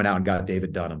 And so we went out and got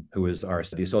David Dunham, who is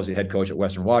the associate head coach at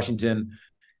Western Washington.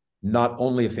 Not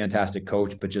only a fantastic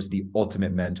coach, but just the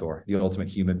ultimate mentor, the ultimate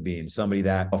human being, somebody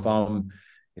that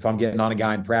if I'm getting on a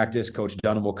guy in practice, Coach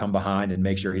Dunham will come behind and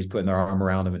make sure he's putting their arm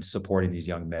around them and supporting these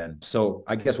young men. So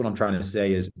I guess what I'm trying to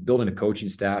say is building a coaching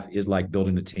staff is like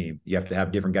building a team. You have to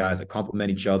have different guys that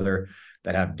complement each other,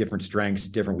 that have different strengths,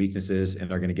 different weaknesses, and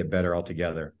they're going to get better all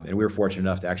together. And we were fortunate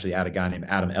enough to actually add a guy named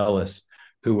Adam Ellis,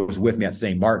 who was with me at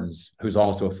St. Martin's, who's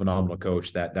also a phenomenal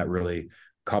coach that really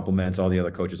complements all the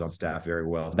other coaches on staff very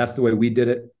well. That's the way we did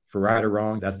it, for right or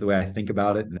wrong. That's the way I think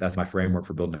about it. And that's my framework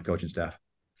for building a coaching staff.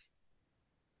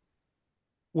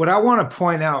 What I want to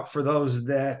point out for those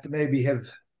that maybe have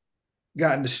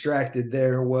gotten distracted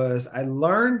there was I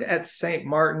learned at St.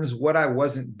 Martin's what I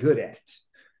wasn't good at.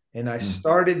 And I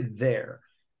started there.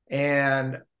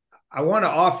 And I want to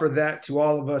offer that to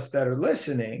all of us that are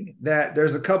listening, that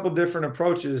there's a couple different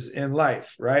approaches in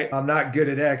life, right? I'm not good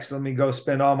at X. Let me go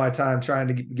spend all my time trying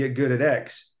to get good at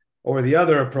X. Or the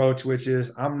other approach, which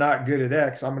is I'm not good at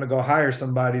X. I'm going to go hire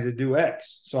somebody to do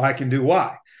X so I can do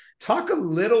Y. Talk a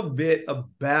little bit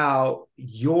about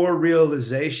your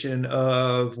realization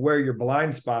of where your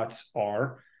blind spots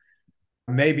are,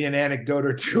 maybe an anecdote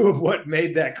or two of what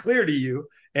made that clear to you,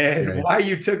 and why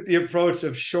you took the approach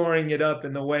of shoring it up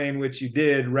in the way in which you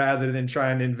did rather than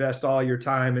trying to invest all your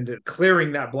time into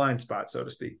clearing that blind spot, so to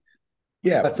speak.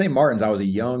 Yeah, at St. Martin's, I was a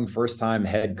young first-time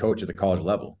head coach at the college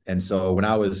level. And so when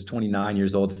I was 29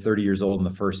 years old, 30 years old in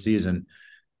the first season,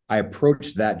 I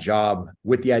approached that job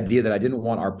with the idea that I didn't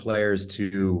want our players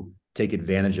to take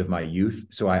advantage of my youth.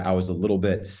 So I was a little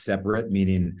bit separate,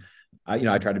 meaning,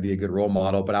 I tried to be a good role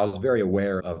model, but I was very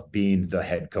aware of being the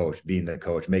head coach, being the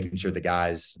coach, making sure the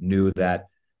guys knew that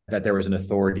there was an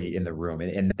authority in the room.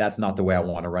 And that's not the way I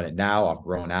want to run it now. I've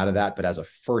grown out of that. But as a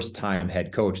first-time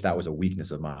head coach, that was a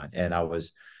weakness of mine. And I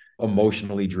was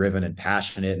emotionally driven and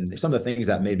passionate. And some of the things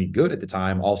that made me good at the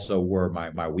time also were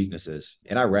my weaknesses.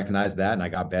 And I recognized that, and I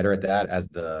got better at that as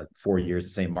the 4 years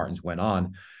at St. Martin's went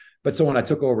on. But so when I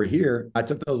took over here, I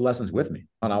took those lessons with me.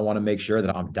 And I want to make sure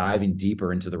that I'm diving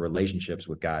deeper into the relationships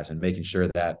with guys and making sure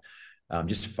that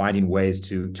just finding ways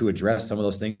to address some of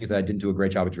those things that I didn't do a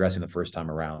great job addressing the first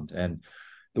time around. And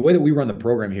the way that we run the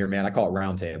program here, man, I call it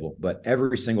roundtable, but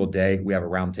every single day we have a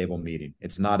roundtable meeting.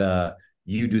 It's not a,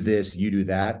 you do this, you do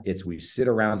that. It's we sit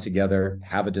around together,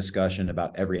 have a discussion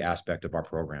about every aspect of our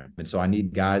program. And so I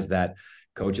need guys that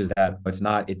coaches that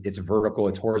it's vertical,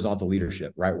 it's horizontal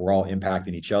leadership, right? We're all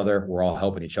impacting each other. We're all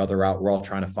helping each other out. We're all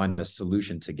trying to find a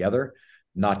solution together,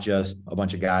 not just a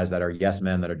bunch of guys that are yes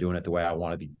men that are doing it the way I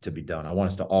want it to be done. I want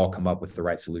us to all come up with the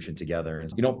right solution together.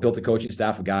 And build a coaching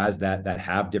staff of guys that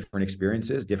have different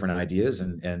experiences, different ideas,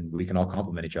 and we can all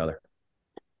complement each other.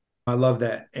 I love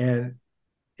that. And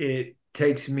it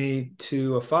takes me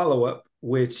to a follow-up,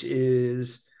 which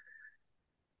is,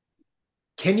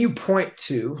 can you point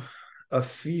to a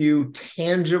few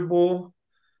tangible,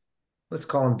 let's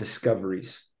call them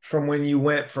discoveries, from when you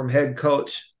went from head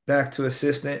coach back to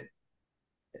assistant,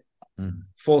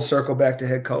 full circle back to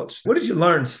head coach? What did you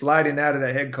learn sliding out of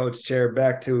that head coach chair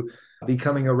back to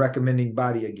becoming a recommending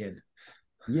body again?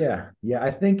 Yeah.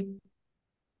 I think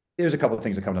there's a couple of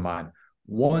things that come to mind.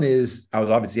 One is I was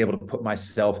obviously able to put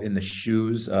myself in the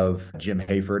shoes of Jim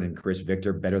Hayford and Chris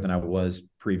Victor better than I was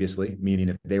previously, meaning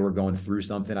if they were going through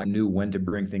something, I knew when to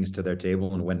bring things to their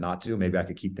table and when not to. Maybe I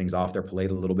could keep things off their plate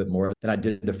a little bit more than I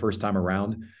did the first time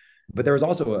around. But there was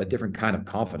also a different kind of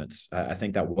confidence. I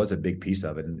think that was a big piece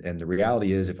of it. And the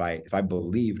reality is if I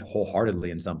believed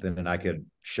wholeheartedly in something and I could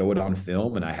show it on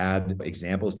film and I had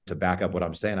examples to back up what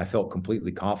I'm saying, I felt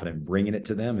completely confident bringing it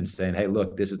to them and saying, hey,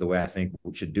 look, this is the way I think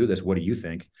we should do this. What do you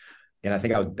think? And I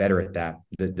think I was better at that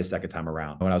the second time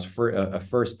around. When I was a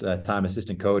first-time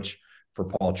assistant coach for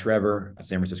Paul Trevor at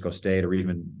San Francisco State, or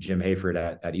even Jim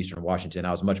Hayford at Eastern Washington,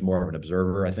 I was much more of an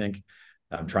observer, I think.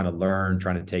 I'm trying to learn,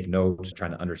 trying to take notes,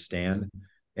 trying to understand.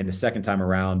 And the second time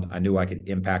around, I knew I could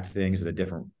impact things at a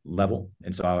different level.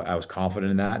 And so I was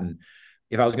confident in that. And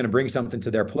if I was going to bring something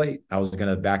to their plate, I was going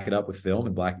to back it up with film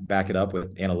and back it up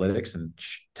with analytics and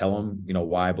tell them,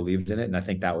 why I believed in it. And I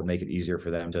think that would make it easier for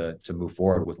them to move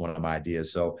forward with one of my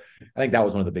ideas. So I think that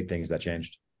was one of the big things that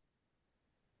changed.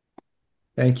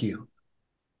 Thank you.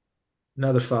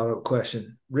 Another follow-up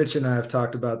question. Rich and I have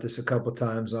talked about this a couple of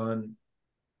times on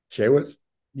Shaywitz?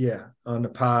 Yeah, on the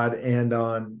pod and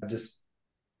on just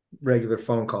regular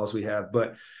phone calls we have.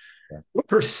 But what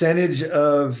percentage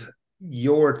of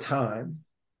your time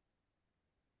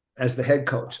as the head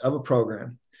coach of a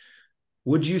program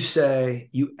would you say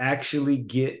you actually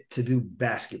get to do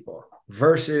basketball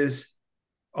versus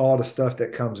all the stuff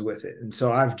that comes with it? And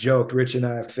so I've joked, Rich and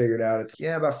I have figured out it's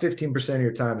about 15% of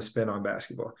your time is spent on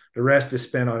basketball. The rest is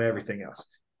spent on everything else.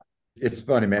 It's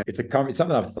funny, man. It's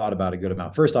something I've thought about a good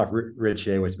amount. First off, Rich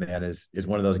Shaywitz, man, is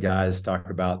one of those guys talk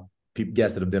about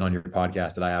guests that have been on your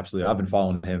podcast that I've been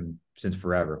following him since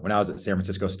forever. When I was at San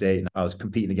Francisco State and I was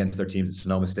competing against their teams at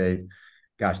Sonoma State,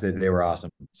 gosh, they were awesome.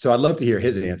 So I'd love to hear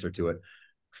his answer to it.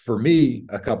 For me,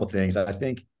 a couple of things. I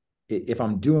think if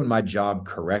I'm doing my job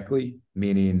correctly,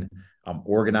 meaning I'm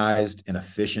organized and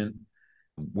efficient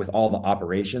with all the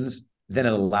operations, then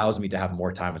it allows me to have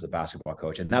more time as a basketball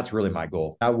coach. And that's really my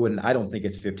goal. I don't think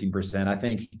it's 15%. I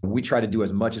think we try to do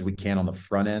as much as we can on the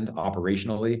front end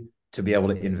operationally to be able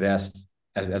to invest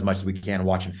as much as we can,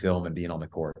 watching film and being on the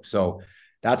court. So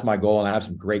that's my goal. And I have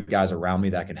some great guys around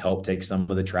me that can help take some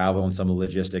of the travel and some of the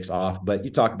logistics off. But you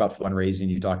talk about fundraising,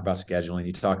 you talk about scheduling,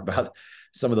 you talk about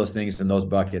some of those things in those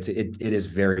buckets. It is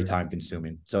very time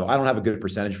consuming. So I don't have a good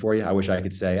percentage for you. I wish I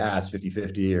could say, it's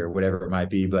 50-50 or whatever it might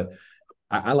be. But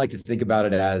I like to think about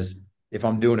it as, if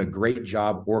I'm doing a great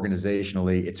job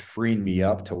organizationally, it's freeing me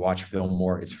up to watch film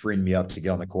more. It's freeing me up to get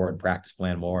on the court and practice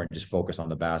plan more and just focus on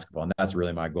the basketball. And that's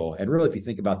really my goal. And really, if you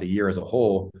think about the year as a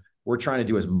whole, we're trying to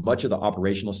do as much of the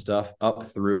operational stuff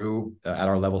up through at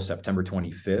our level September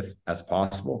 25th as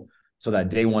possible, so that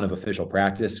day one of official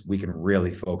practice, we can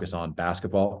really focus on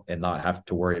basketball and not have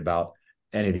to worry about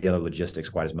any of the other logistics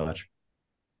quite as much.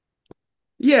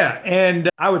 Yeah. And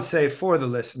I would say for the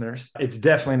listeners, it's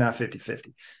definitely not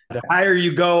 50-50. The higher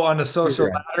you go on the social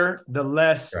ladder, the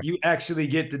less you actually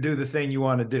get to do the thing you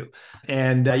want to do.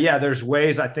 And yeah, there's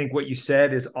ways. I think what you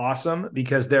said is awesome,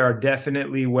 because there are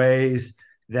definitely ways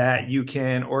that you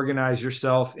can organize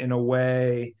yourself in a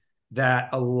way that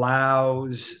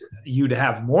allows you to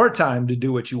have more time to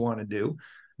do what you want to do.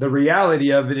 The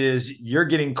reality of it is you're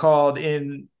getting called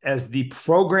in as the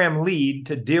program lead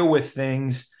to deal with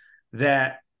things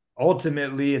that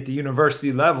ultimately at the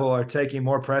university level are taking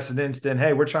more precedence than,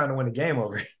 hey, we're trying to win a game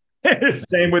over here.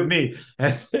 Same with me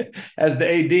as the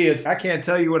AD. I can't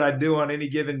tell you what I do on any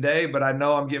given day, but I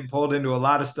know I'm getting pulled into a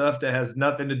lot of stuff that has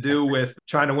nothing to do with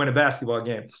trying to win a basketball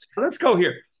game. Let's go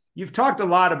here. You've talked a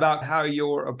lot about how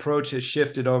your approach has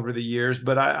shifted over the years,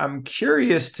 but I'm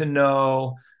curious to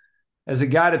know, as a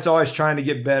guy that's always trying to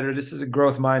get better, this is a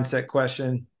growth mindset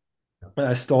question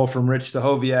I stole from Rich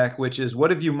Stahoviak, which is,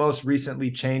 what have you most recently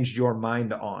changed your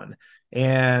mind on?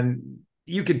 And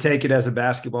you could take it as a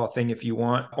basketball thing if you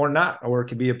want, or not, or it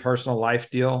could be a personal life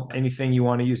deal, anything you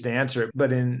want to use to answer it.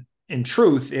 But in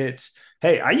truth, it's,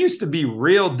 hey, I used to be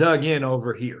real dug in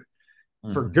over here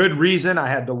for good reason. I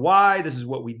had the why. This is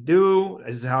what we do.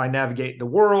 This is how I navigate the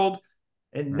world.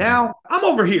 And now I'm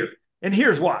over here, and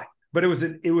here's why. But it was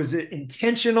an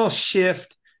intentional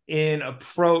shift in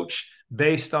approach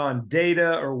based on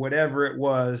data or whatever it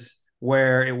was,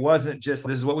 where it wasn't just,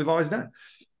 this is what we've always done.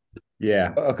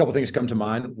 Yeah, a couple of things come to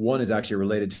mind. One is actually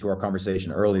related to our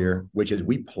conversation earlier, which is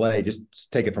we play, just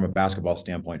take it from a basketball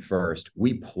standpoint first.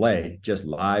 We play just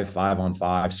live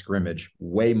 5-on-5 scrimmage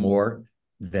way more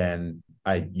than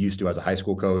I used to as a high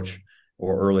school coach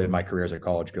or early in my career as a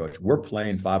college coach. We're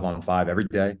playing 5-on-5 every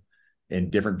day in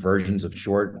different versions of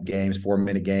short games,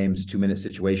 4-minute games, 2-minute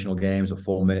situational games, a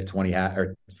full minute 20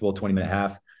 or full 20-minute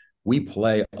half. We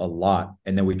play a lot,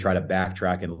 and then we try to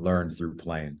backtrack and learn through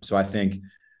playing. So I think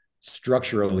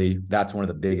structurally, that's one of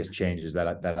the biggest changes that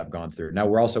I've gone through. Now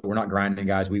we're not grinding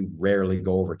guys. We rarely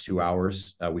go over 2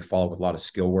 hours. We follow with a lot of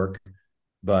skill work.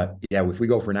 But yeah, if we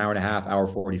go for an hour and a half, hour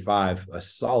 45, a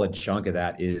solid chunk of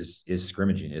that is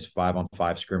scrimmaging, is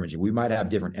 5-on-5 scrimmaging. We might have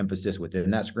different emphasis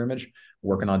within that scrimmage,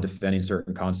 working on defending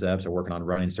certain concepts or working on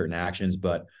running certain actions,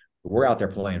 but we're out there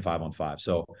playing 5-on-5.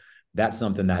 So that's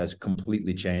something that has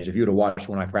completely changed. If you would have watched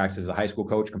when I practiced as a high school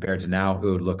coach compared to now, it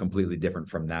would look completely different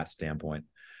from that standpoint.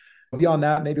 Beyond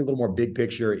that, maybe a little more big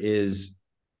picture is,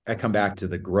 I come back to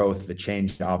the growth, the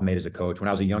change I've made as a coach. When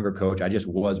I was a younger coach, I just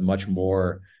was much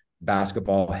more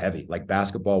basketball heavy. Like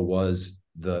basketball was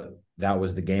that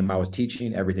was the game I was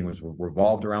teaching. Everything was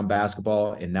revolved around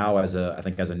basketball. And now as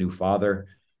a new father,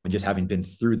 and just having been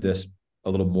through this a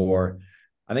little more,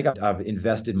 I think I've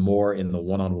invested more in the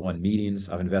one-on-one meetings.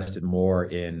 I've invested more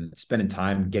in spending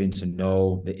time getting to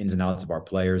know the ins and outs of our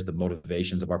players, the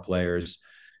motivations of our players,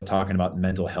 talking about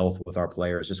mental health with our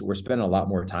players. Just, we're spending a lot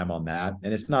more time on that.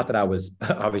 And it's not that I was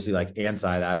obviously like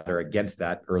anti that or against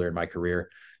that earlier in my career,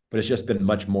 but it's just been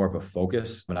much more of a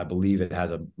focus. And I believe it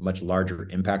has a much larger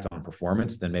impact on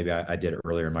performance than maybe I did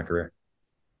earlier in my career.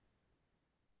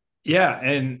 Yeah.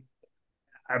 And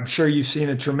I'm sure you've seen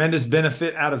a tremendous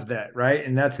benefit out of that, right?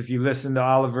 And that's, if you listen to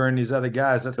Oliver and these other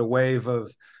guys, that's a wave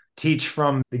of teach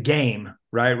from the game,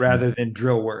 right? Rather than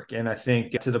drill work. And I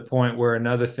think to the point where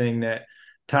another thing that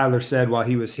Tyler said while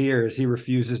he was here is he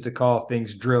refuses to call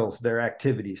things drills, they're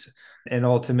activities. And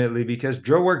ultimately, because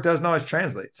drill work doesn't always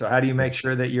translate. So how do you make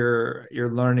sure that you're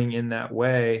learning in that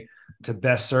way to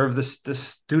best serve the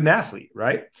student athlete,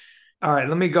 right? All right,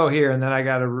 let me go here. And then I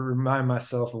got to remind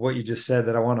myself of what you just said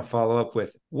that I want to follow up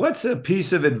with. What's a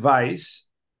piece of advice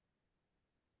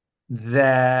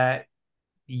that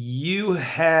you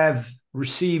have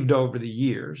received over the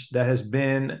years that has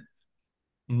been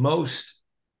most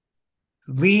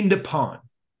leaned upon,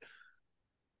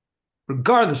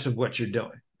 regardless of what you're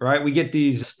doing, right? We get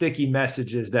these sticky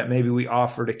messages that maybe we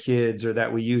offer to kids or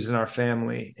that we use in our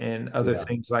family and other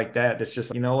things like that. It's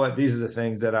just, you know what? These are the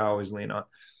things that I always lean on.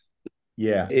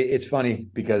 Yeah, it's funny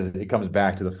because it comes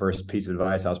back to the first piece of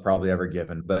advice I was probably ever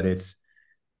given, but it's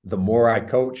the more I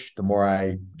coach, the more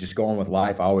I just go on with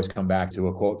life. I always come back to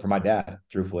a quote from my dad,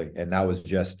 truthfully. And that was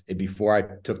just before I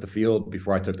took the field,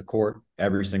 before I took the court,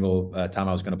 every single time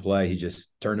I was going to play, he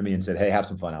just turned to me and said, "Hey, have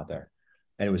some fun out there."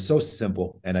 And it was so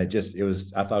simple. And I thought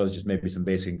it was just maybe some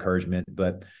basic encouragement,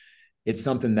 but it's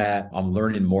something that I'm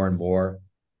learning more and more.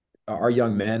 Our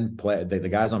young men play the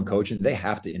guys I'm coaching, they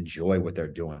have to enjoy what they're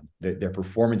doing. Their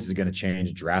performance is going to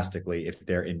change drastically if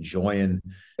they're enjoying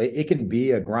it. Can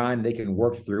be a grind, they can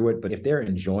work through it, but if they're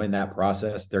enjoying that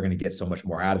process, they're going to get so much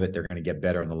more out of it. They're going to get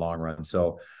better in the long run.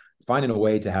 So finding a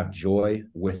way to have joy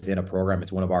within a program,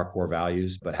 it's one of our core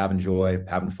values. But having joy,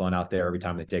 having fun out there every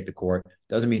time they take the court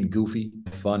doesn't mean goofy.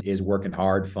 Fun is working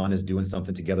hard, fun is doing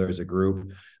something together as a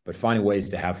group, but finding ways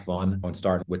to have fun. And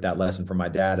start with that lesson from my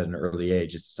dad at an early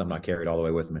age is something I carried all the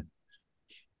way with me.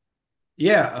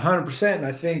 Yeah, 100%. And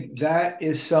I think that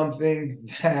is something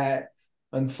that,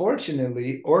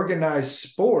 unfortunately, organized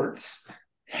sports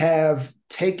have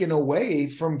taken away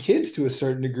from kids to a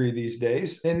certain degree these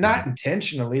days, and not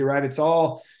intentionally, right? It's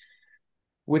all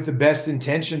with the best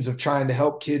intentions of trying to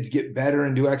help kids get better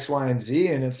and do X, Y, and Z.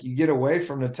 And it's you get away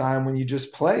from the time when you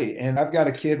just play. And I've got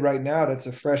a kid right now that's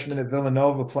a freshman at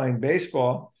Villanova playing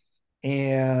baseball,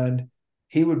 and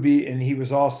he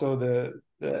was also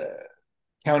the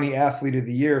county athlete of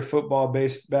the year, football,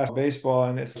 basketball, baseball.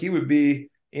 And he would be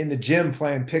in the gym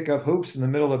playing pickup hoops in the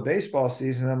middle of baseball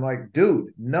season. I'm like,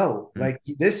 dude, no, like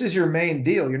this is your main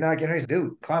deal. You're not getting,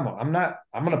 dude, climb on.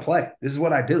 I'm going to play. This is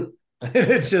what I do. And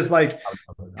it's just like,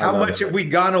 I how love much it. have we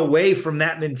gone away from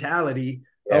that mentality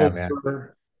Yeah, man.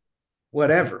 over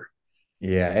whatever?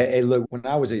 Yeah. Hey, look, when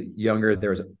I was younger, there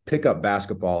was a pickup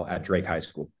basketball at Drake High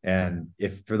School. And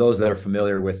if for those that are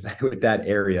familiar with, with that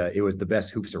area, it was the best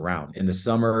hoops around. In the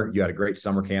summer, you had a great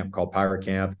summer camp called Pirate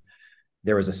Camp.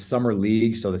 There was a summer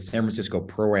league. So the San Francisco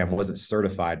program wasn't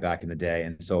certified back in the day.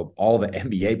 And so all the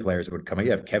NBA players would come. You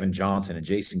have Kevin Johnson and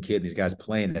Jason Kidd, and these guys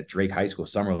playing at Drake High School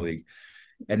Summer League.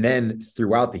 And then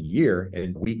throughout the year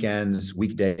and weekends,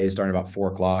 weekdays, starting about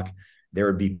 4 o'clock, there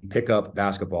would be pickup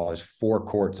basketball. There's 4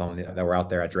 courts that were out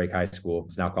there at Drake High School.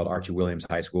 It's now called Archie Williams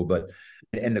High School,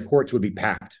 and the courts would be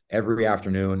packed every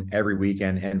afternoon, every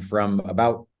weekend. And from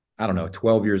about, I don't know,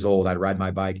 12 years old, I'd ride my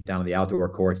bike down to the outdoor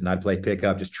courts and I'd play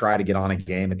pickup, just try to get on a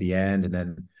game at the end. And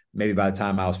then maybe by the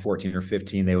time I was 14 or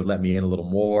 15, they would let me in a little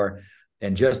more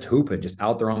and just hooping, just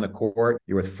out there on the court.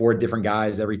 You're with 4 different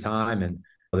guys every time. And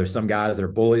there's some guys that are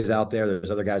bullies out there. There's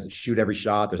other guys that shoot every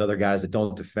shot. There's other guys that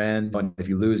don't defend. But if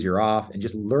you lose, you're off. And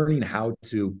just learning how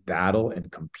to battle and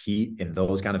compete in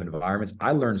those kind of environments.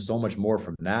 I learned so much more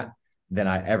from that than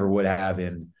I ever would have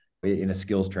in a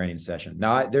skills training session.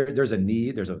 Now, there's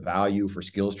a value for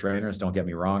skills trainers. Don't get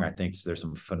me wrong. I think there's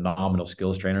some phenomenal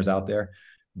skills trainers out there.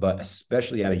 But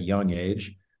especially at a young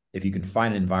age, if you can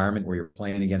find an environment where you're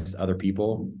playing against other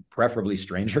people, preferably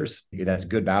strangers, that's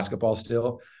good basketball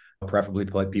still. Preferably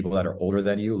play people that are older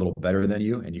than you, a little better than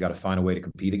you, and you got to find a way to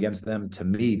compete against them. To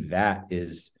me, that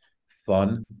is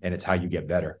fun, and it's how you get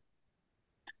better.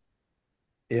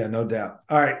 Yeah, no doubt.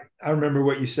 All right. I remember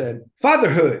what you said.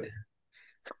 Fatherhood.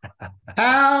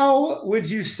 How would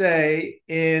you say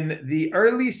in the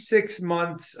early 6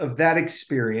 months of that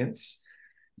experience,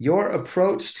 your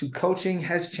approach to coaching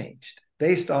has changed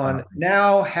based on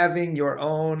now having your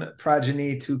own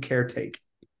progeny to caretake?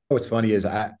 What's funny is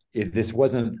I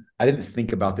didn't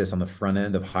think about this on the front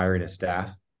end of hiring a staff,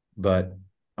 but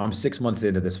I'm 6 months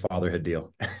into this fatherhood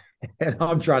deal and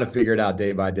I'm trying to figure it out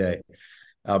day by day.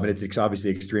 And it's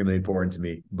obviously extremely important to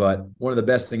me. But one of the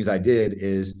best things I did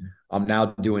is I'm now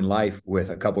doing life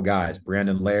with a couple guys,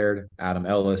 Brandon Laird, Adam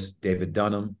Ellis, David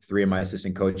Dunham, 3 of my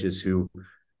assistant coaches who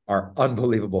are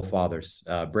unbelievable fathers.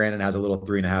 Brandon has a little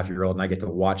 3.5-year-old, and I get to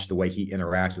watch the way he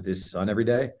interacts with his son every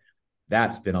day.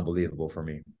 That's been unbelievable for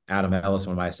me. Adam Ellis,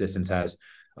 one of my assistants, has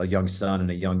a young son and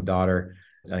a young daughter.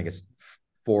 I think it's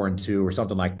 4 and 2 or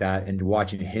something like that. And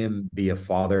watching him be a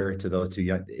father to those 2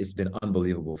 young, it's been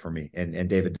unbelievable for me. And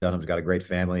David Dunham's got a great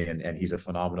family, and he's a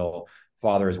phenomenal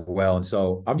father as well. And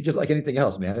so I'm just like anything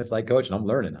else, man. It's like coaching. I'm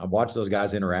learning. I watch those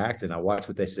guys interact, and I watch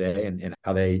what they say and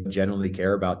how they genuinely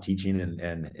care about teaching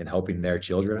and helping their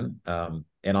children.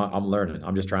 And I'm learning.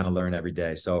 I'm just trying to learn every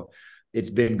day. So it's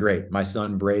been great. My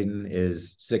son Braden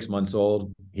is 6 months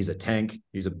old. He's a tank.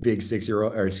 He's a big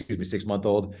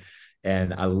 6-month-old.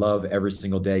 And I love every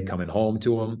single day coming home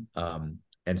to him.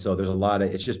 And so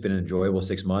it's just been an enjoyable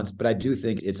 6 months, but I do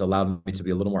think it's allowed me to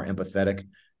be a little more empathetic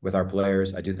with our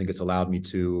players. I do think it's allowed me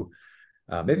to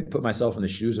maybe put myself in the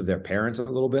shoes of their parents a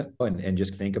little bit and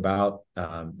just think about,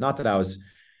 not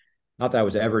not that I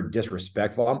was ever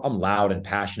disrespectful. I'm loud and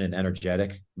passionate and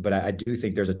energetic, but I do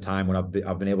think there's a time when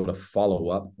I've been able to follow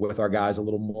up with our guys a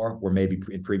little more, where maybe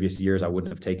in previous years I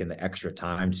wouldn't have taken the extra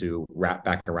time to wrap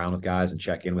back around with guys and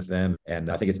check in with them. And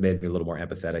I think it's made me a little more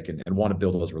empathetic and want to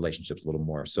build those relationships a little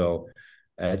more. So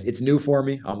it's new for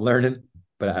me. I'm learning,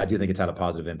 but I do think it's had a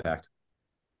positive impact.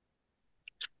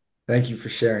 Thank you for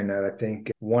sharing that. I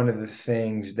think one of the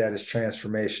things that is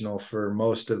transformational for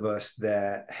most of us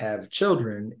that have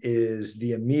children is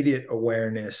the immediate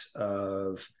awareness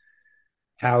of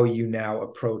how you now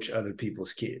approach other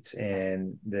people's kids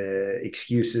and the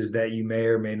excuses that you may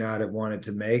or may not have wanted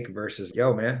to make versus,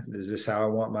 yo, man, is this how I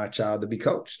want my child to be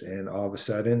coached? And all of a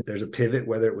sudden there's a pivot,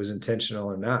 whether it was intentional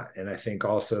or not. And I think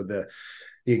also the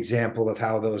example of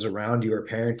how those around you are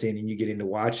parenting and you getting to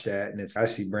watch that. And I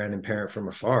see Brandon parent from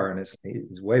afar, and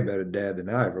he's way better dad than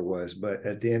I ever was. But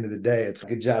at the end of the day, it's a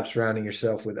good job surrounding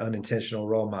yourself with unintentional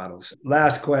role models.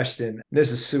 Last question.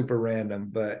 This is super random,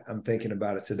 but I'm thinking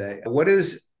about it today. What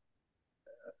is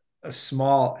a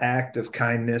small act of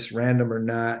kindness, random or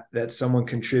not, that someone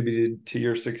contributed to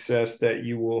your success that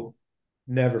you will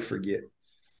never forget?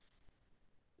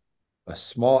 A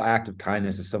small act of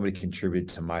kindness that somebody contributed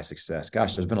to my success.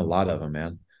 Gosh, there's been a lot of them,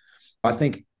 man. I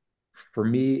think for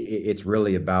me, it's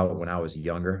really about when I was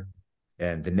younger.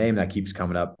 And the name that keeps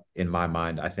coming up in my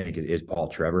mind, I think it is Paul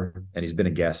Trevor. And he's been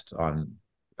a guest on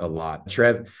a lot.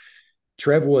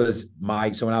 Trev was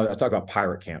so when I talk about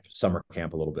pirate camp, summer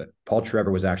camp a little bit, Paul Trevor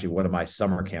was actually one of my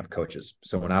summer camp coaches.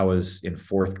 So when I was in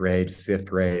fourth grade, fifth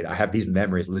grade, I have these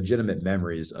memories, legitimate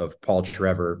memories of Paul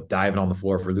Trevor diving on the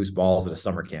floor for loose balls at a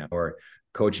summer camp, or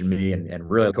coaching me and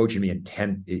really coaching me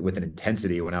with an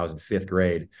intensity when I was in fifth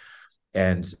grade.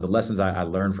 And the lessons I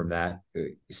learned from that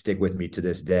stick with me to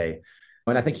this day.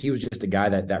 And I think he was just a guy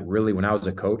that really, when I was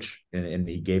a coach and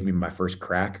he gave me my first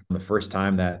crack, the first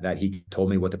time that he told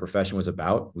me what the profession was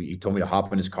about, he told me to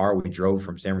hop in his car. We drove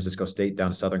from San Francisco State down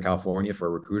to Southern California for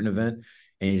a recruiting event.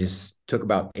 And he just took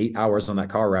about 8 hours on that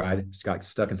car ride, just got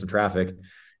stuck in some traffic,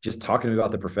 just talking to me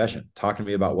about the profession, talking to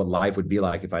me about what life would be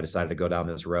like if I decided to go down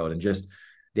this road. And just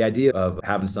the idea of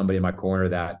having somebody in my corner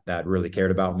that really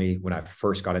cared about me when I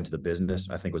first got into the business,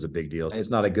 I think was a big deal.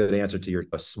 It's not a good answer to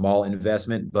a small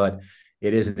investment, but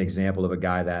it is an example of a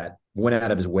guy that went out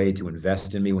of his way to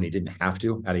invest in me when he didn't have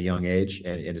to at a young age,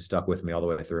 and it stuck with me all the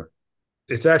way through.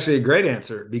 It's actually a great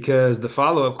answer, because the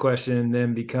follow-up question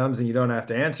then becomes, and you don't have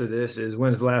to answer this, is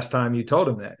when's the last time you told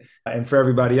him that? And for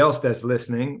everybody else that's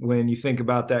listening, when you think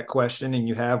about that question and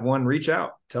you have one, reach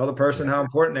out, tell the person how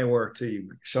important they were to you,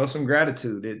 show some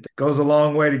gratitude. It goes a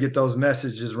long way to get those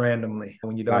messages randomly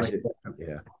when you don't expect them.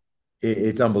 Yeah.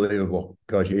 It's unbelievable,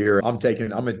 Coach. I'm going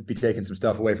to be taking some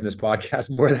stuff away from this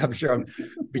podcast more than I'm sure I'm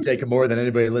be taking more than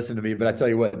anybody listening to me. But I tell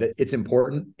you what, it's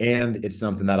important, and it's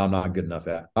something that I'm not good enough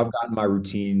at. I've gotten my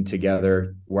routine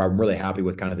together where I'm really happy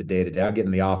with kind of the day to day. I get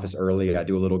in the office early. I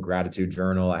do a little gratitude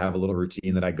journal. I have a little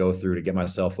routine that I go through to get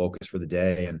myself focused for the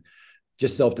day, and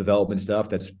just self-development stuff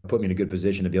that's put me in a good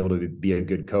position to be able to be a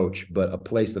good coach. But a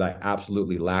place that I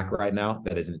absolutely lack right now,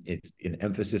 it's an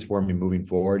emphasis for me moving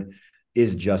forward,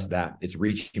 is just that. It's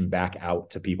reaching back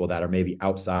out to people that are maybe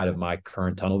outside of my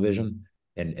current tunnel vision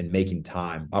and making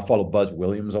time. I follow Buzz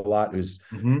Williams a lot, who's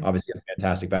obviously a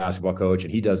fantastic basketball coach.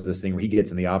 And he does this thing where he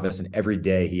gets in the office and every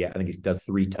day I think he does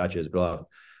 3 touches, but I'll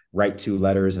write 2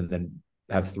 letters and then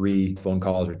have 3 phone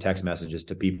calls or text messages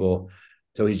to people.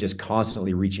 So he's just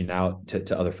constantly reaching out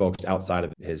to other folks outside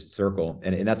of his circle.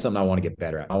 And that's something I want to get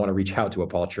better at. I want to reach out to a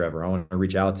Paul Trevor. I want to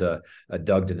reach out to a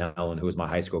Doug Donnellen, who was my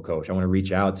high school coach. I want to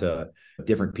reach out to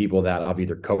different people that I've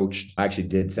either coached. I actually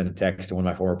did send a text to one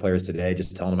of my former players today,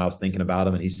 just telling him I was thinking about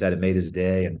him, and he said it made his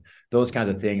day. And those kinds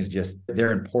of things,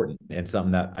 they're important, and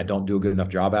something that I don't do a good enough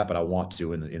job at, but I want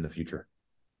to in the future.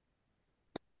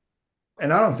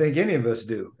 And I don't think any of us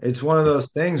do. It's one of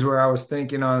those things where I was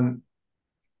thinking on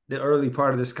the early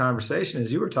part of this conversation,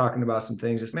 as you were talking about some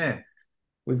things, just, man,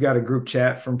 we've got a group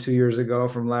chat from 2 years ago,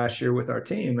 from last year with our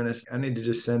team. And I need to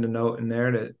just send a note in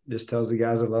there that just tells the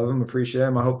guys I love them, appreciate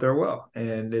them, I hope they're well.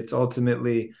 And it's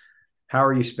ultimately, how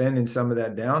are you spending some of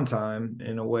that downtime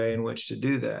in a way in which to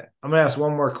do that? I'm going to ask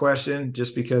one more question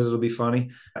just because it'll be funny.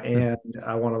 And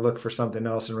I want to look for something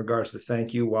else in regards to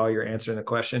thank you while you're answering the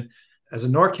question. As a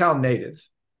NorCal native,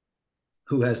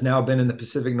 who has now been in the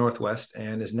Pacific Northwest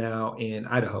and is now in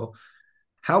Idaho,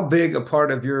 how big a part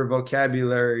of your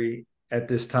vocabulary at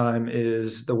this time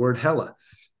is the word hella?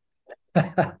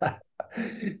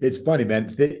 It's funny,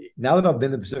 man. Now that I've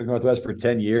been in the Pacific Northwest for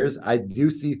 10 years, I do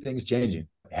see things changing.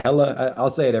 Hella, I'll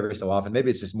say it every so often. Maybe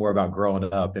it's just more about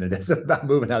growing up than it is about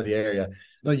moving out of the area.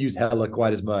 I don't use hella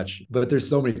quite as much, but there's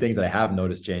so many things that I have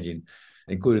noticed changing.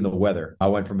 including the weather. I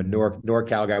went from a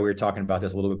NorCal guy. We were talking about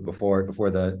this a little bit before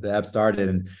the app started,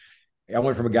 and I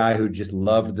went from a guy who just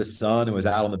loved the sun and was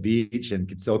out on the beach and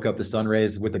could soak up the sun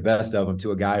rays with the best of them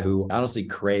to a guy who honestly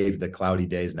craved the cloudy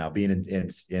days now. Being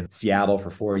in Seattle for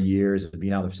 4 years and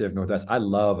being out in the Pacific Northwest, I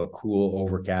love a cool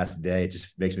overcast day. It just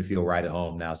makes me feel right at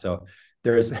home now. So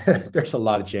there's there's a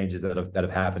lot of changes that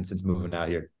have happened since moving out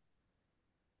here.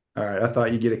 All right. I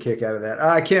thought you'd get a kick out of that.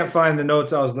 I can't find the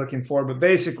notes I was looking for, but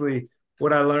basically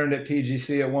what I learned at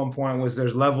PGC at one point was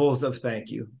there's levels of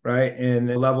thank you, right?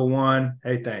 And level 1,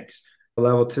 hey, thanks.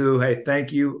 Level 2, hey,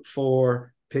 thank you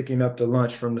for picking up the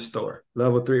lunch from the store.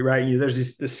 Level 3, right?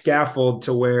 There's the scaffold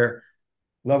to where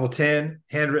level 10,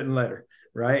 handwritten letter,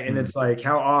 right? And it's like,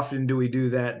 how often do we do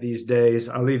that these days?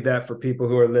 I'll leave that for people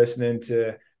who are listening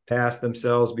to ask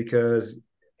themselves, because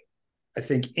I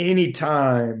think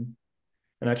anytime,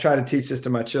 and I try to teach this to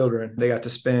my children, they got to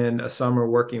spend a summer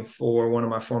working for one of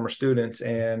my former students.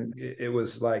 And it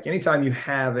was like, anytime you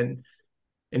have an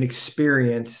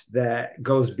experience that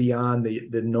goes beyond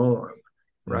the norm,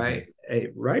 right? Hey,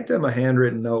 write them a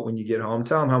handwritten note when you get home.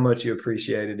 Tell them how much you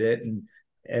appreciated it. And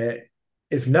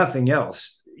if nothing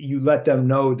else, you let them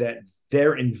know that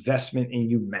their investment in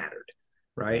you mattered,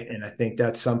 right? And I think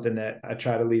that's something that I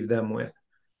try to leave them with.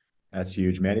 That's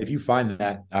huge, man. If you find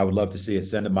that, I would love to see it.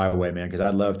 Send it my way, man, because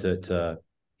I'd love to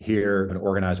hear an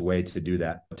organized way to do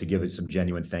that, to give it some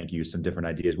genuine thank yous, some different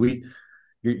ideas.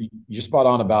 You're spot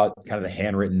on about kind of the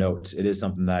handwritten notes. It is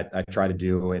something that I try to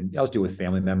do, and I also do with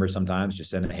family members sometimes,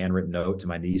 just send a handwritten note to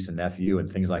my niece and nephew and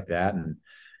things like that. And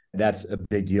that's a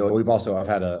big deal. I've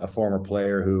had a former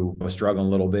player who was struggling a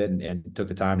little bit and took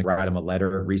the time to write him a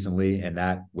letter recently. And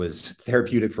that was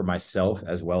therapeutic for myself,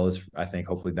 as well as I think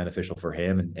hopefully beneficial for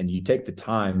him. And you take the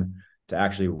time to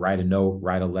actually write a note,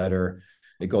 write a letter,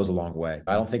 it goes a long way.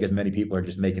 I don't think as many people are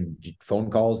just making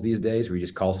phone calls these days where you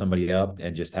just call somebody up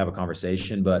and just have a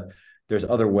conversation, but there's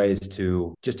other ways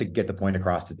to get the point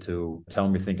across to tell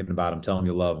them you're thinking about them, tell them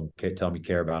you love them, tell them you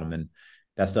care about them. And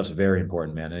that stuff's very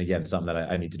important, man. And again, something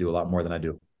that I need to do a lot more than I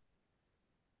do.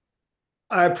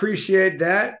 I appreciate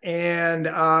that. And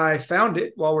I found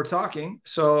it while we're talking.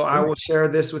 So I will share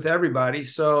this with everybody.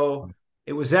 So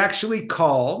it was actually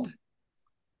called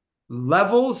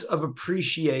Levels of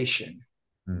Appreciation.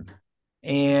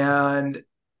 And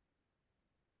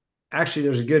actually,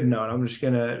 there's a good note. I'm just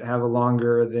going to have a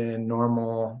longer than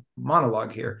normal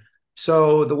monologue here.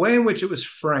 So the way in which it was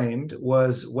framed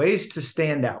was ways to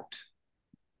stand out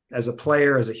as a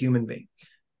player, as a human being.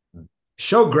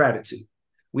 Show gratitude.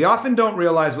 We often don't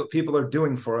realize what people are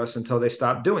doing for us until they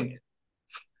stop doing it.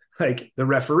 Like the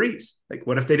referees. Like,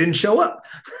 what if they didn't show up?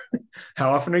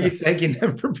 How often are you thanking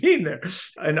them for being there?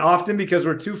 And often because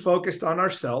we're too focused on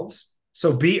ourselves.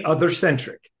 So be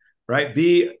other-centric, right?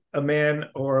 Be a man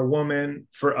or a woman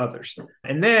for others.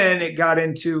 And then it got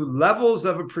into levels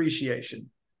of appreciation.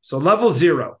 So level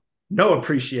 0, no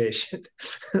appreciation.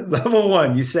 Level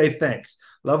 1, you say thanks.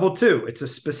 Level 2, it's a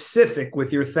specific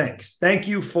with your thanks. Thank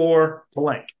you for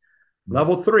blank.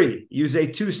 Level 3, use a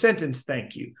 2-sentence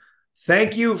thank you.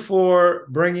 Thank you for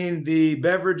bringing the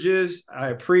beverages. I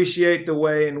appreciate the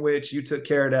way in which you took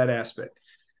care of that aspect.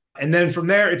 And then from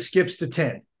there, it skips to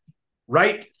 10.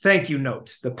 Write thank you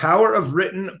notes. The power of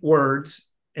written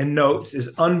words and notes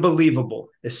is unbelievable,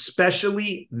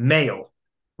 especially mail,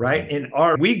 right?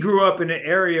 We grew up in an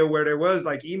area where there was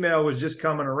like email was just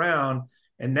coming around.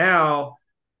 And now,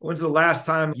 when's the last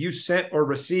time you sent or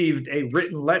received a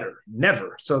written letter?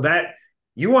 Never. So that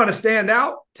you want to stand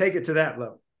out, take it to that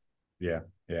level. Yeah.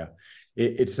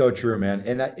 It's so true, man.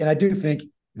 And I do think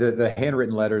the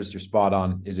handwritten letters, you're spot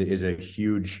on, is a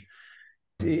huge.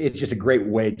 It's just a great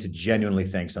way to genuinely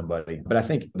thank somebody. But I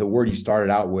think the word you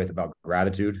started out with about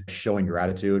gratitude, showing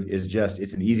gratitude,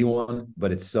 it's an easy one,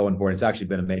 but it's so important. It's actually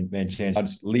been a main change. I'm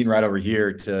just leaning right over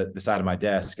here to the side of my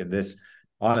desk, and this,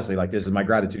 honestly, like, this is my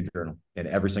gratitude journal. And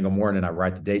every single morning I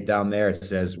write the date down there. It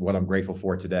says what I'm grateful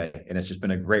for today. And it's just been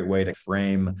a great way to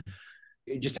frame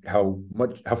just how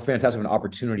fantastic of an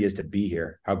opportunity is to be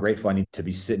here, how grateful I need to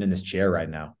be sitting in this chair right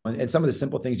now. And some of the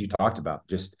simple things you talked about,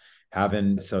 just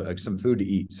having some food to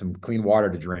eat, some clean water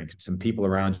to drink, some people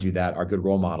around you that are good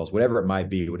role models, whatever it might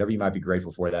be, whatever you might be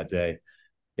grateful for that day.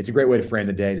 It's a great way to frame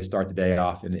the day, to start the day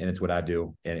off. And it's what I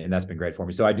do. And that's been great for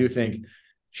me. So I do think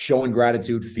showing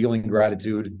gratitude, feeling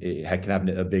gratitude, it can have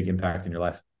a big impact in your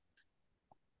life.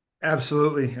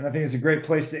 Absolutely. And I think it's a great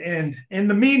place to end. In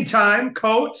the meantime,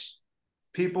 Coach,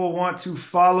 people want to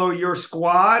follow your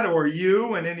squad or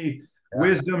you and any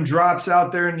wisdom drops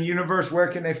out there in the universe, where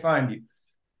can they find you?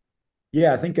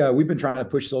 Yeah, I think we've been trying to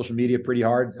push social media pretty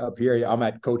hard up here. I'm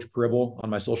at Coach Pribble on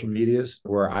my social medias.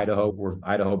 We're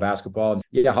Idaho basketball. And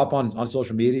yeah, hop on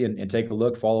social media and take a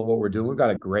look, follow what we're doing. We've got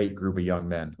a great group of young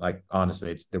men. Like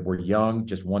honestly, it's that we're young,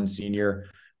 just one senior,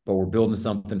 but we're building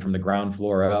something from the ground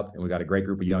floor up, and we got a great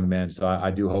group of young men. So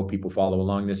I do hope people follow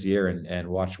along this year and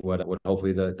watch what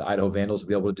hopefully the Idaho Vandals will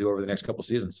be able to do over the next couple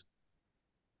seasons.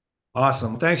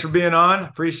 Awesome. Thanks for being on.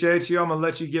 Appreciate you. I'm going to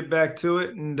let you get back to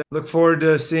it and look forward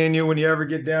to seeing you when you ever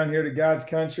get down here to God's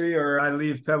country or I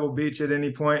leave Pebble Beach at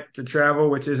any point to travel,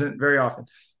 which isn't very often.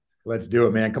 Let's do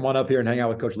it, man. Come on up here and hang out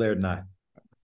with Coach Laird and I.